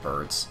smaller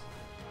birds.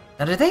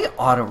 Now, do they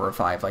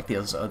auto-revive like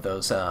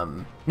those,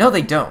 No,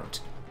 they don't.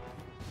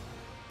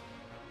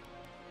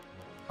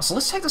 So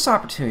let's take this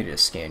opportunity to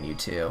scan you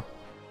two.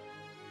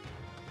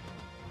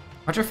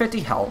 150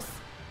 health.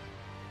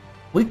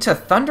 Weak to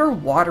thunder,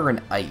 water,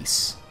 and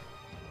ice.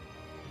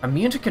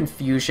 Immune to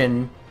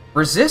confusion.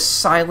 Resists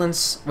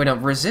silence. Wait, no,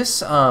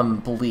 resists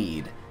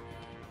bleed,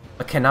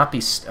 but cannot be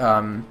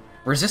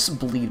resists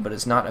bleed, but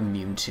is not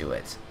immune to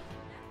it.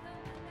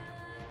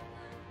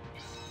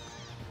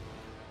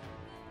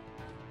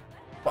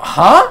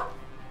 Huh?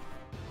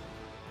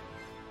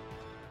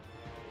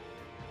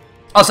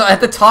 Also,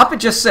 at the top it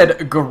just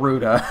said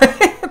Garuda.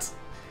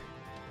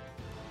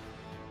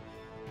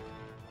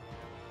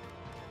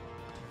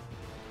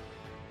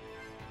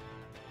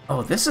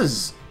 Oh, this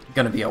is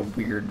gonna be a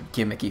weird,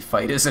 gimmicky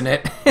fight, isn't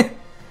it?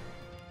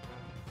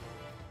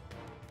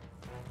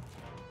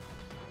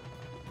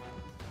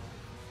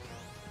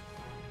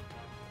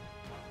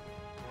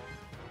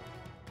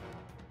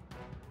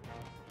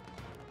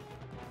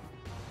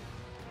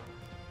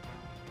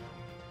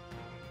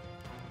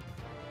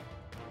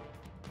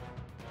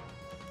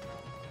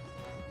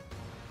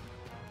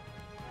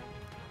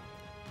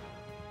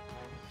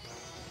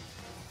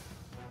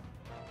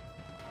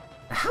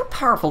 How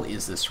powerful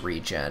is this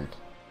regen?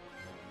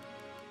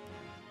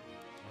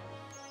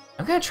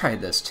 I'm gonna try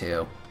this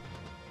too.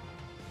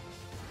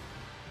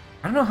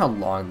 I don't know how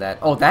long that...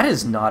 Oh, that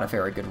is not a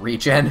very good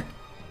regen.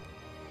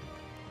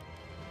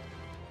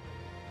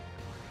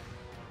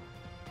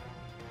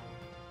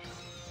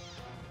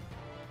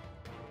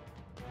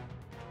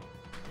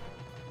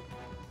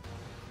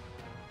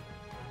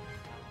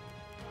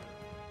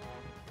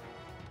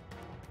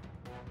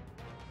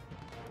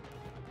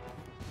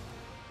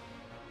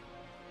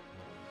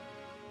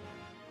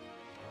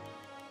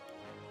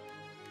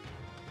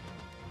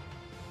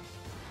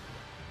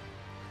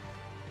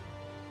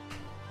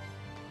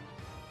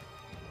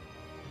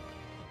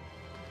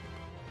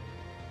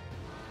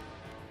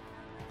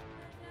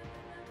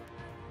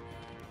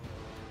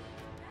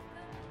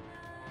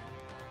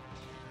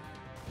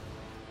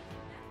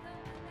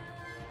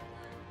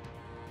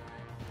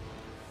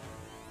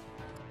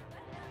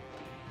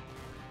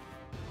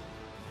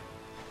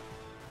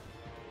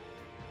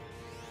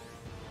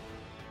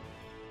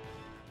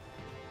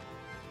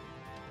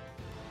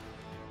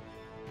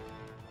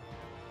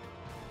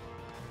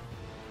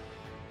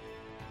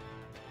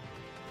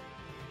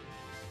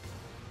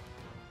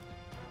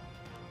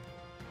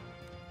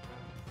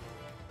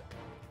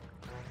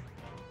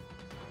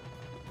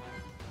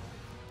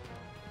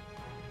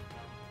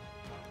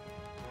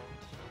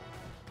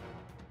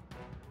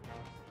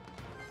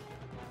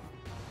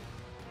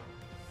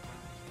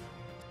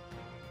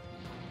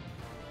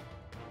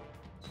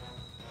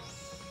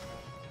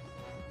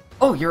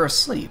 Oh, you're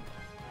asleep.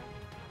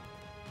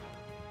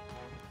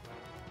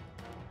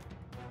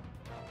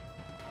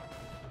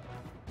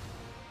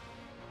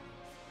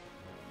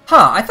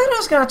 Huh, I thought I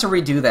was gonna have to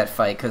redo that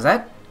fight, because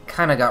that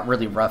kind of got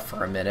really rough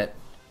for a minute.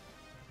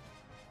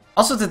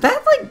 Also, did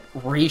that, like,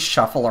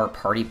 reshuffle our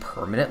party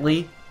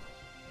permanently?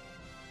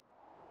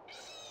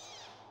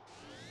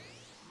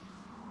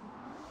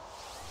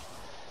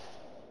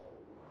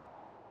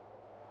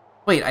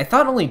 Wait, I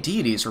thought only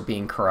deities were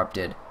being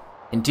corrupted.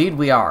 Indeed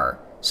we are.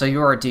 So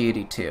you are a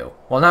deity too.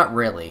 Well, not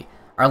really.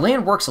 Our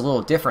land works a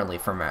little differently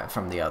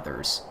from the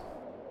others.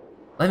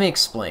 Let me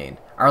explain.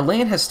 Our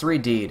land has 3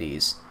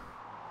 deities.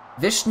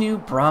 Vishnu,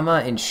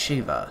 Brahma, and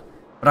Shiva.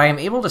 But I am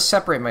able to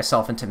separate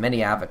myself into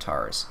many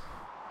avatars.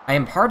 I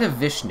am part of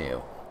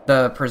Vishnu,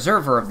 the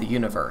preserver of the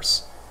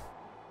universe.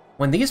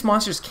 When these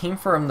monsters came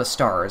from the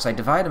stars, I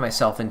divided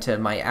myself into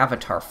my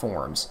avatar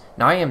forms.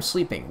 Now I am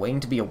sleeping,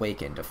 waiting to be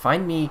awakened. To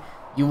find me,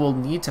 you will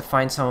need to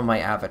find some of my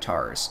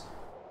avatars.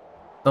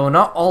 Though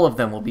not all of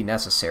them will be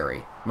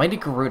necessary. Mighty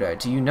Garuda,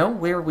 do you know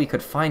where we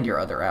could find your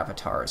other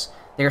avatars?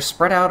 They are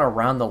spread out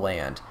around the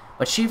land.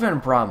 But Shiva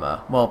and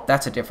Brahma, well,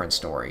 that's a different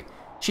story.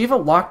 Shiva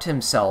locked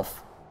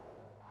himself...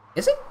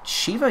 Isn't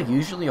Shiva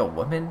usually a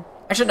woman?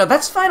 Actually, no,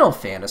 that's Final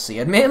Fantasy.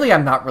 Admittedly,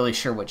 I'm not really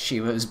sure what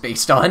Shiva is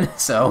based on,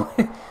 so...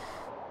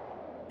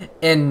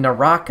 In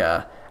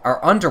Naraka,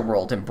 our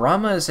underworld, and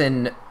Brahma is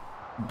in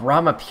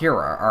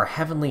Brahmapura, our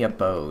heavenly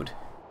abode.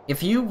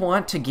 If you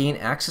want to gain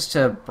access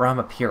to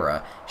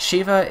Brahmapura,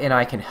 Shiva and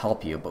I can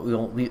help you, but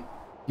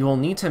you will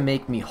need to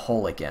make me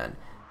whole again.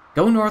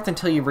 Go north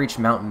until you reach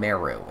Mount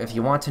Meru, if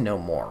you want to know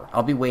more.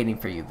 I'll be waiting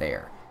for you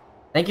there.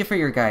 Thank you for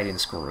your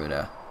guidance,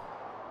 Garuda.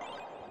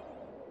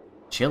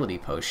 Agility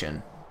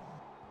potion.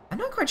 I'm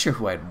not quite sure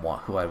who I'd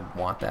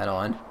want that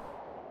on.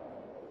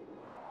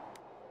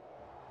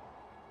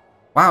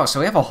 Wow, so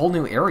we have a whole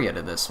new area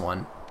to this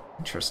one.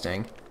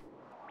 Interesting.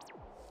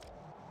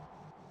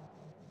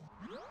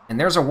 And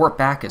there's a warp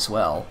back as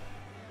well.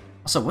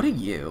 Also, what are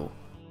you?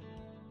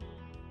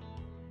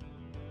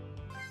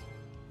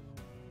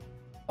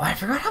 Oh, I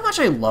forgot how much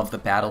I love the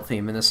battle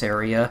theme in this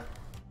area.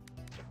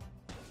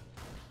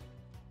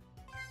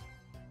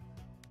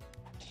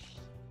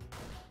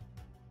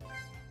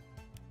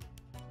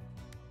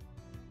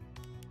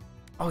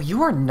 Oh,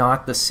 you are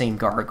not the same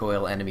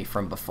gargoyle enemy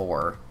from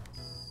before.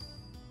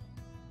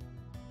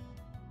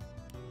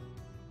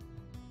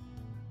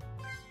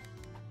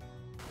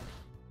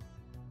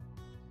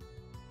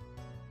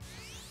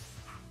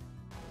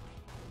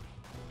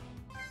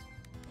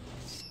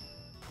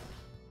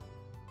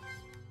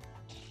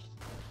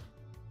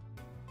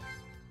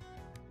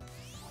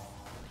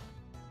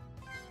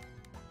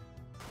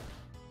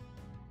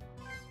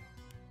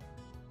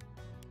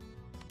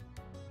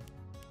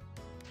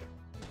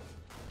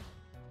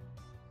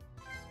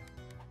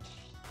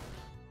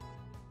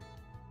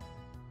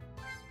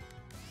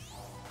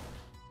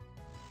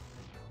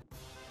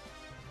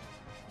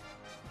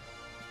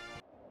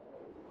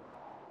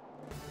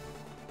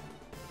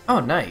 Oh,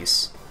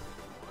 nice.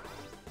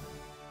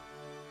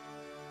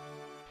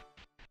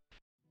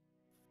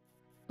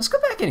 Let's go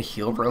back and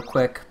heal real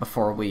quick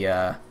before we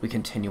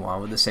continue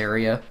on with this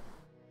area.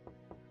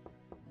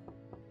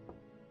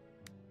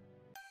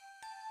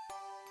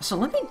 So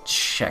let me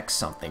check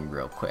something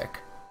real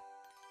quick.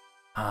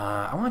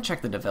 I want to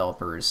check the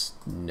developer's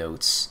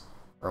notes,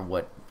 or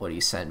what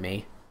he sent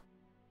me.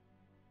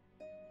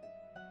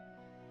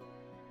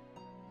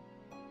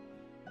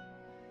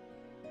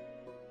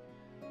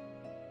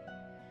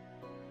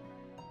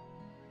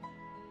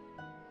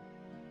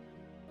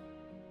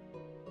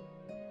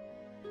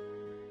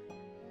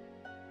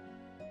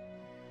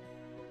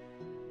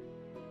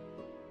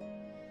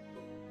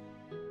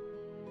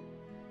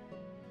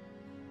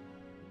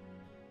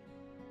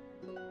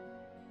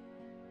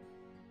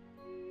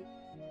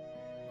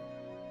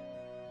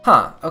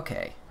 Huh,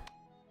 okay.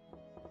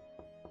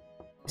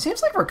 It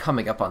seems like we're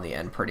coming up on the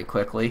end pretty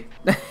quickly.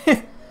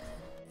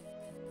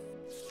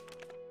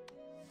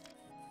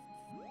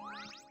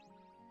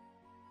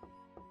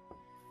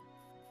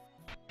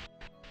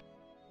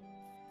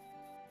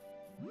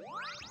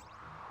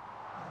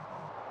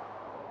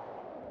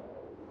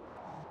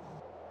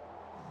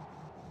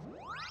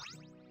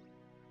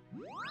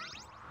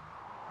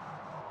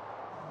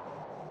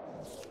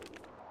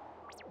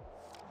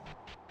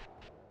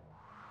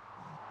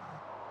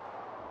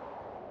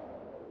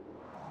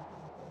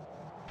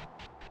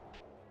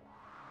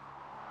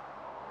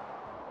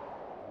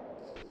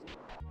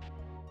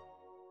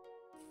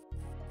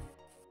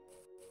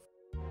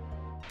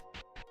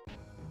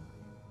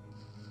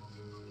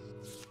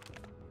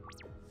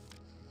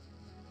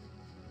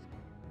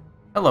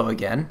 Hello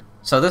again.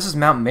 So this is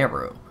Mount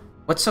Meru.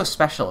 What's so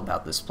special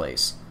about this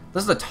place?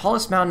 This is the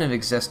tallest mountain of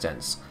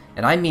existence,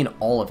 and I mean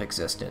all of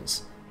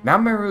existence.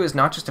 Mount Meru is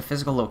not just a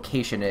physical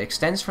location, it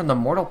extends from the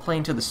mortal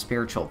plane to the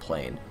spiritual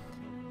plane.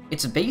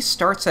 Its base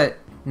starts at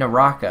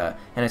Naraka,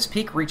 and its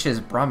peak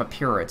reaches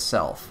Brahmapura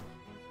itself.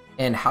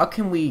 And how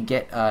can we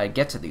get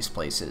to these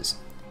places?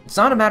 It's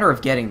not a matter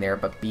of getting there,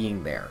 but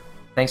being there.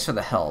 Thanks for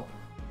the help.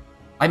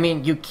 I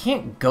mean, you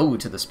can't go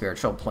to the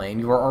spiritual plane,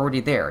 you are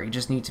already there, you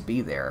just need to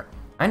be there.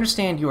 I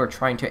understand you are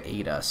trying to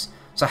aid us,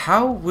 so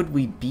how would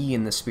we be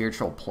in the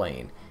spiritual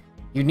plane?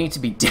 You'd need to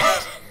be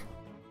dead.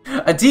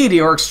 A deity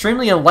or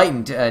extremely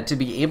enlightened to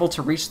be able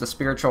to reach the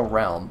spiritual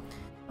realm.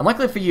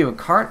 Unluckily for you,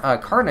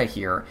 Karna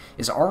here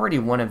is already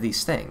one of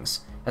these things.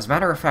 As a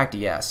matter of fact,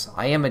 yes,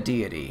 I am a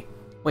deity.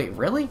 Wait,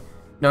 really?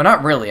 No,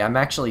 not really, I'm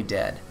actually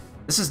dead.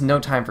 This is no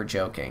time for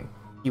joking.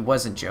 He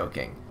wasn't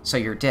joking. So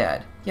you're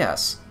dead.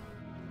 Yes.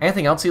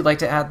 Anything else you'd like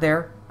to add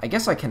there? I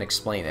guess I can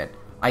explain it.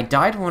 I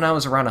died when I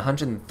was around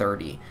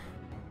 130.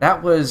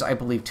 That was, I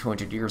believe,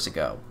 200 years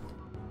ago.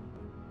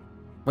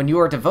 When you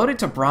are devoted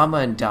to Brahma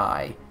and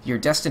die, your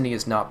destiny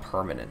is not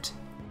permanent.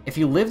 If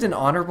you lived an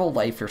honorable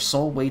life, your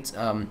soul waits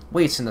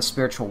in the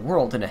spiritual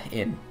world in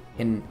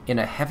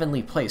a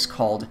heavenly place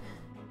called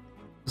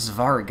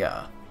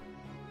Svarga.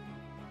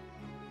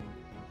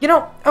 You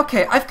know,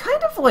 okay, I've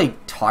kind of, like,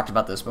 talked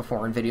about this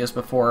before in videos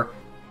before.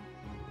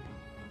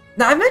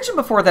 Now, I mentioned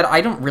before that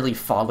I don't really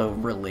follow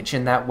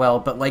religion that well,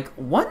 but, like,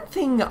 one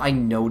thing I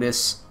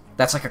notice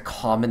that's, like, a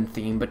common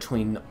theme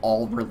between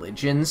all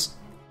religions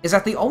is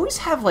that they always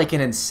have, like,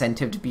 an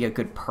incentive to be a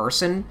good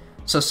person,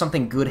 so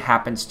something good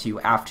happens to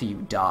you after you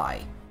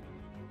die.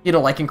 You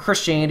know, like, in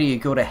Christianity, you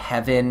go to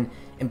heaven.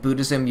 In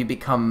Buddhism, you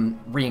become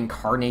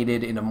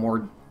reincarnated in a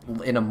more,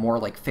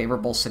 like,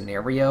 favorable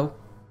scenario.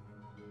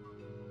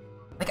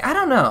 Like, I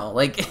don't know,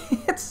 like,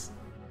 it's...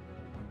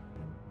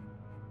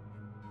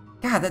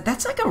 God,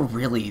 that's like a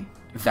really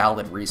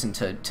valid reason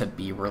to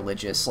be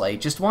religious,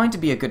 like, just wanting to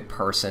be a good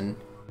person,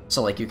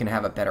 so, like, you can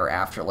have a better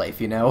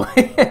afterlife, you know?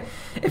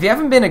 If you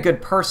haven't been a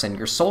good person,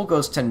 your soul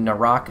goes to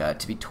Naraka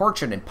to be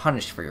tortured and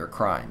punished for your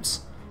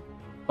crimes.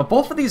 But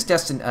both of these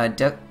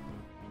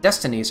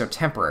destinies are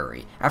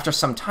temporary. After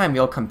some time,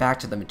 you'll come back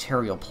to the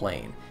material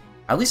plane.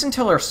 At least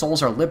until our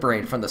souls are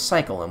liberated from the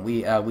cycle and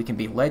we can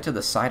be led to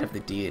the side of the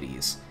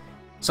deities.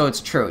 So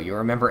it's true, you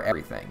remember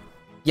everything.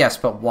 Yes,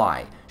 but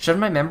why? Should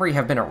my memory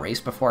have been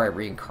erased before I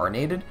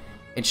reincarnated?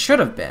 It should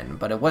have been,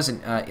 but it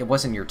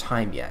wasn't your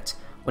time yet.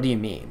 What do you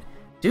mean?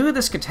 Due to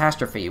this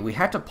catastrophe, we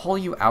had to pull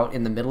you out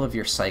in the middle of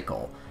your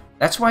cycle.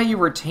 That's why you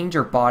retained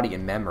your body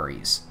and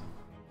memories.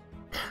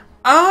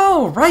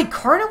 Oh, right,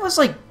 Karna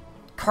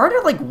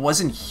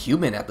wasn't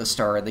human at the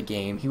start of the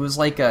game. He was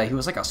like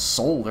a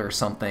soul or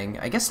something.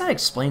 I guess that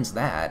explains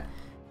that.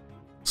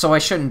 So I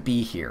shouldn't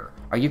be here.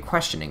 Are you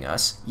questioning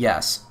us?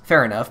 Yes.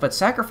 Fair enough, but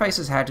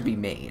sacrifices had to be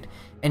made,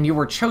 and you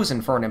were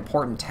chosen for an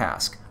important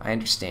task. I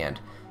understand.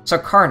 So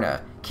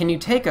Karna, can you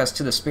take us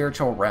to the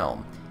spiritual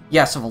realm?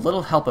 Yes, with a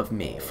little help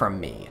from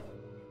me.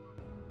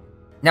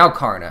 Now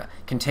Karna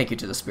can take you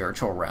to the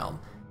spiritual realm.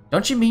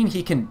 Don't you mean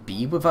he can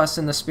be with us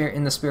in the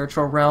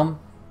spiritual realm?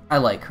 I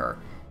like her.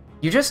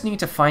 You just need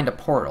to find a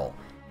portal.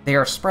 They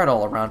are spread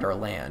all around our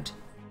land.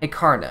 Hey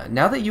Karna,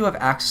 now that you have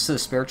access to the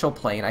spiritual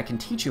plane, I can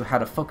teach you how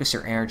to focus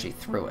your energy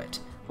through it.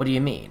 What do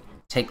you mean?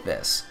 Take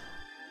this.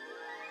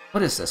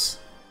 What is this?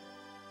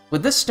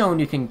 With this stone,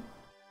 you can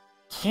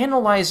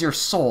canalize your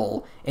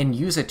soul and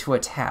use it to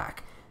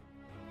attack.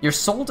 Your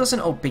soul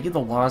doesn't obey the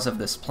laws of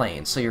this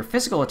plane, so your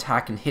physical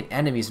attack can hit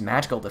enemies'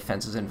 magical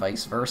defenses and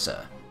vice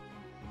versa.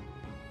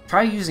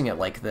 Try using it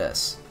like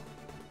this.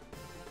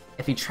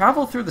 If you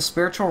travel through the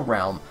spiritual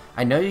realm,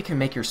 I know you can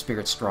make your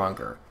spirit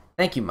stronger.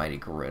 Thank you, mighty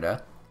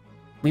Garuda.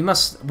 We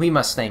must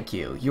thank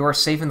you. You are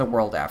saving the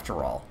world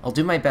after all. I'll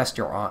do my best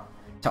to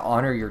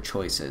honor your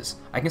choices.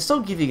 I can still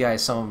give you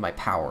guys some of my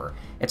power.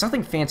 It's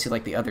nothing fancy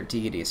like the other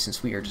deities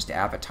since we are just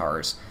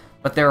avatars,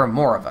 but there are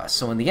more of us,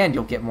 so in the end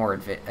you'll get more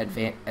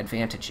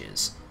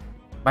advantages.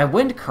 My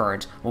wind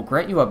current will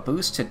grant you a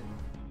boost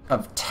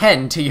of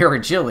 10 to your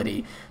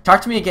agility.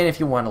 Talk to me again if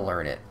you want to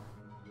learn it.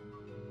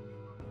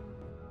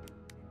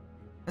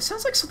 That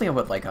sounds like something I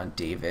would like on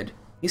David.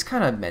 He's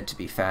kind of meant to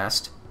be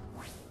fast.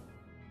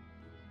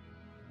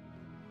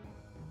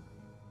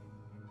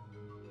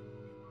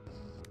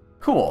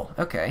 Cool,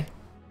 okay.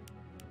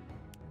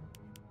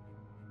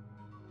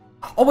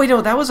 Oh wait,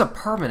 no, that was a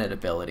permanent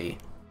ability.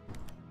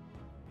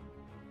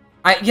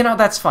 You know,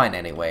 that's fine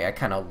anyway. I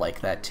kind of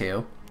like that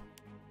too.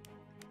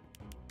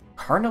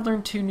 Karna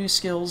learned 2 new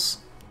skills.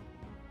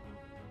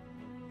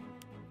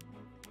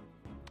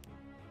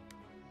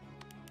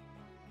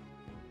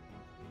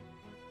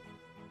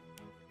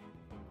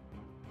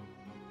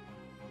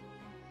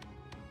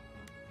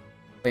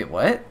 Wait,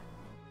 what?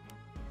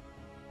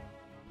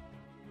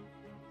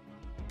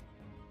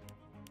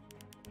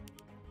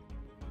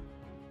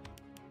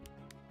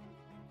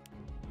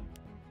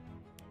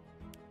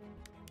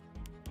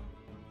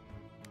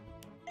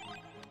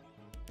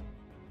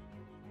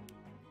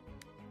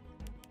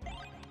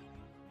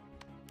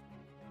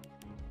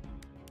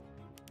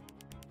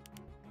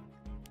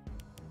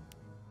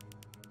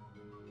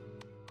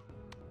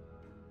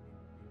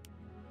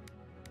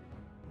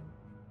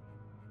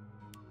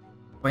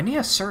 Do I need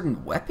a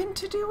certain weapon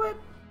to do it?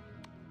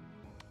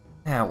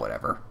 Ah,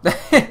 whatever.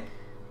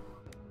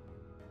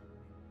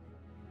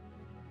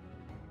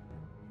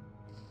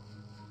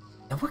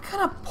 Now, what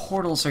kind of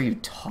portals are you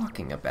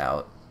talking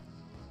about?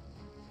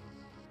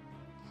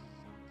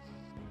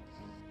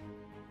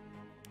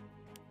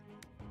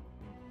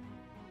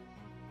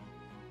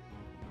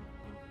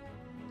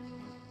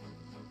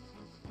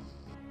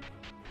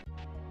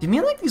 Do you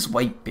mean like these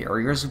white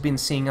barriers we've been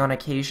seeing on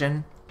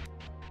occasion?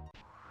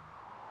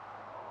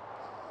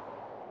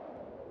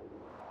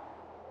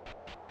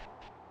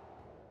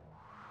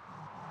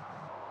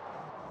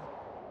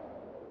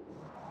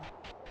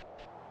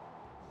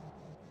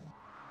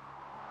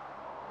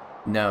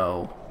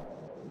 No.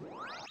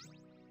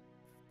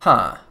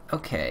 Huh,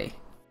 okay.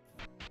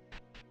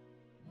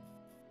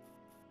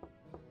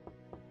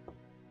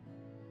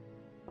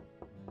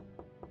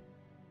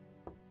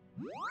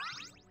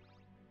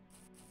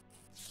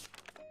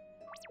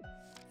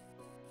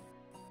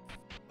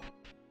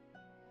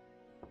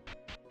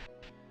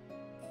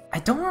 I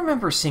don't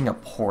remember seeing a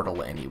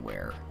portal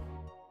anywhere.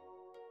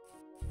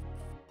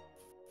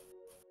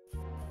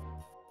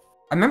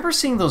 I remember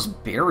seeing those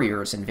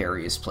barriers in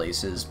various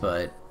places,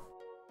 but...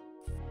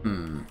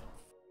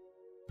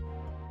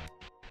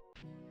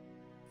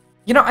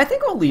 You know, I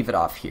think I'll leave it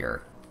off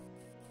here.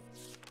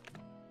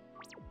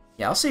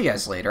 Yeah, I'll see you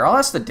guys later. I'll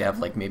ask the dev,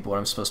 like, maybe what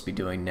I'm supposed to be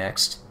doing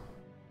next.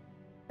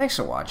 Thanks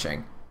for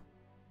watching.